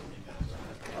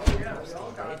 Oh, yeah, we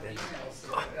all got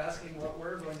emails asking what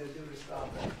we're going to do to stop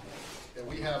it. And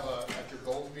we have, at your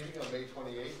goals meeting on May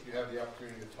 28th, you have the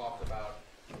opportunity to talk about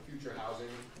future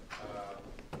housing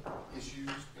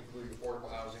issues, including affordable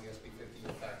housing, SB 50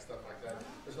 impact, stuff like that.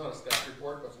 There's not a staff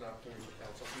report, but it's an opportunity for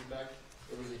council feedback.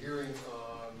 There was a hearing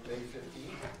on May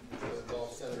 15th that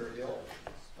involved Senator Hill,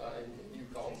 and you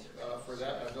called for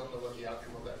that. I don't know what the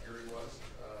outcome of that hearing was,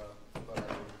 but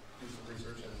I will do some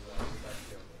research and get back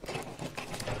to you.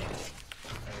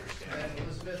 And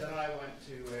Elizabeth and I went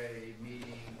to a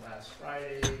meeting last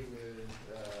Friday with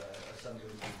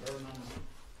Assemblyman Burnham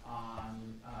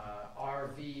on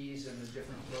RVs and the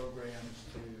different programs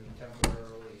to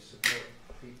temporarily support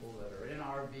people that are in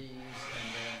RVs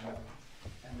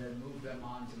and then move them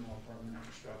on to more permanent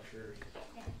structures.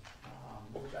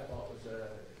 Which I thought was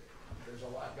there's a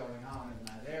lot going on in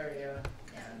that area,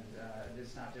 and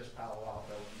it's not just Palo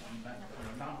Alto.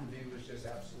 Mountain View is just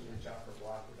absolutely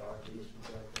chock-a-block with RVs and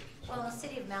so forth. Well, the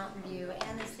city of Mountain View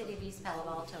and the city of East Palo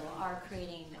Alto are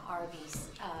creating RVs,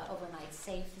 overnight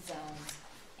safe zones,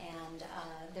 and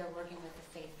they're working with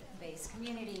the faith-based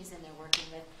communities, and they're working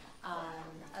with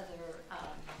other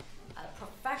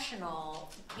professional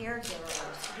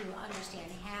caregivers who understand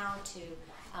how to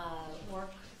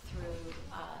work through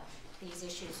these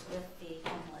issues with the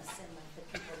homeless and with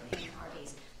the people in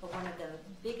RVs. But one of the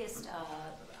biggest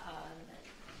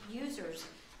users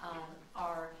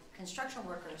are construction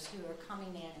workers who are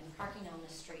coming in and parking on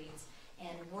the streets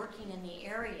and working in the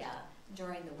area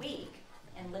during the week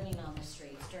and living on the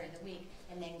streets during the week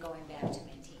and then going back to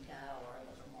Manteca or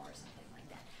Livermore or something like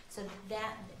that. So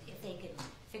that, if they could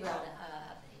figure out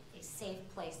a safe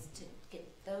place to get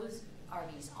those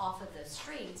RVs off of the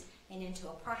streets and into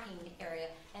a parking area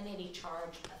and maybe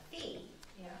charge a fee,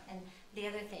 you know. And the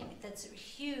other thing that's a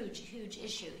huge, huge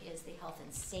issue is the health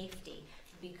and safety,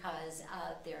 because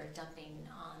they're dumping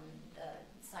on the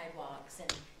sidewalks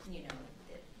and, you know,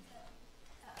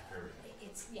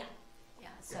 it's,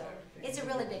 so it's a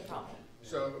really big problem.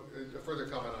 So, a further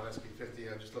comment on SB 50,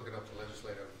 I'm just looking up the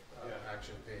legislative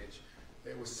action page.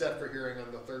 It was set for hearing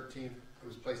on the 13th, it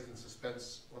was placed in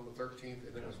suspense on the 13th,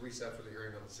 and then it was reset for the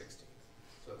hearing on the 16th.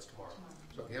 So that's tomorrow.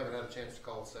 So if you haven't had a chance to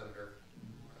call the senator,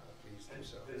 please do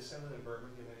so. Did Senator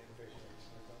Bergman give any information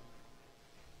recently?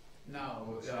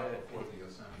 No, It's not before the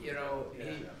assembly. you know,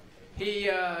 he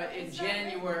in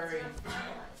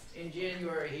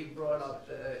January he brought up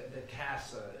the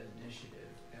CASA initiative,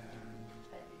 and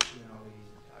you know,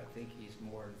 I think he's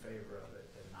more in favor of it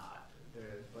than not.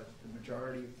 But the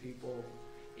majority of people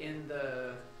in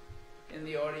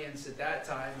the audience at that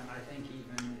time, and I think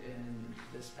even in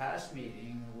this past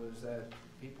meeting, was that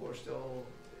people are still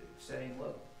saying,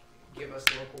 look, give us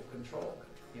local control,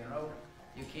 you know?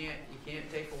 You can't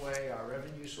take away our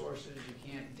revenue sources,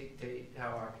 you can't dictate how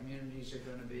our communities are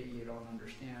gonna be, you don't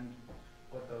understand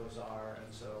what those are,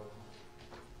 and so.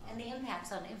 And the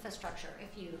impacts on infrastructure,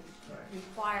 if you Right.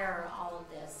 require all of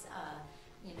this,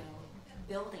 you know,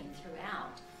 building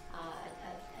throughout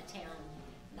a town,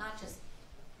 not just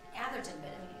Atherton, but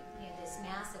I mean, you know, this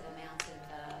massive amounts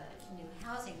of new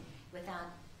housing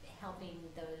without helping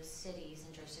those cities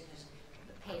and jurisdictions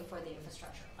pay for the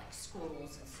infrastructure, like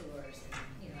schools and sewers and,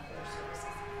 you know, other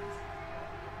services.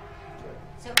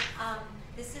 So,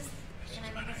 this is, can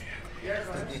I make this? Yeah,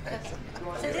 go ahead.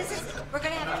 Okay. So this is, we're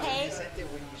gonna have cake.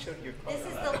 This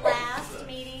is the last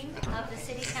meeting of the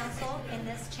city council in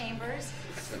this chambers.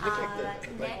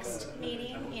 Next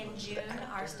meeting in June,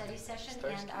 our study session,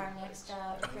 and our next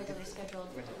regularly scheduled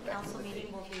council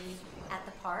meeting will be at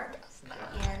the park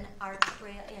in our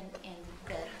trail, in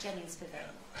the Jennings Pavilion.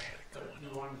 You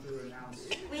wanted to announce.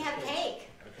 We have cake.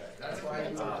 That's why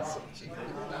you talking.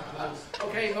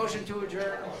 Okay, motion to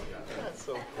adjourn.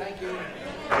 Thank you.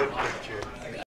 Good picture.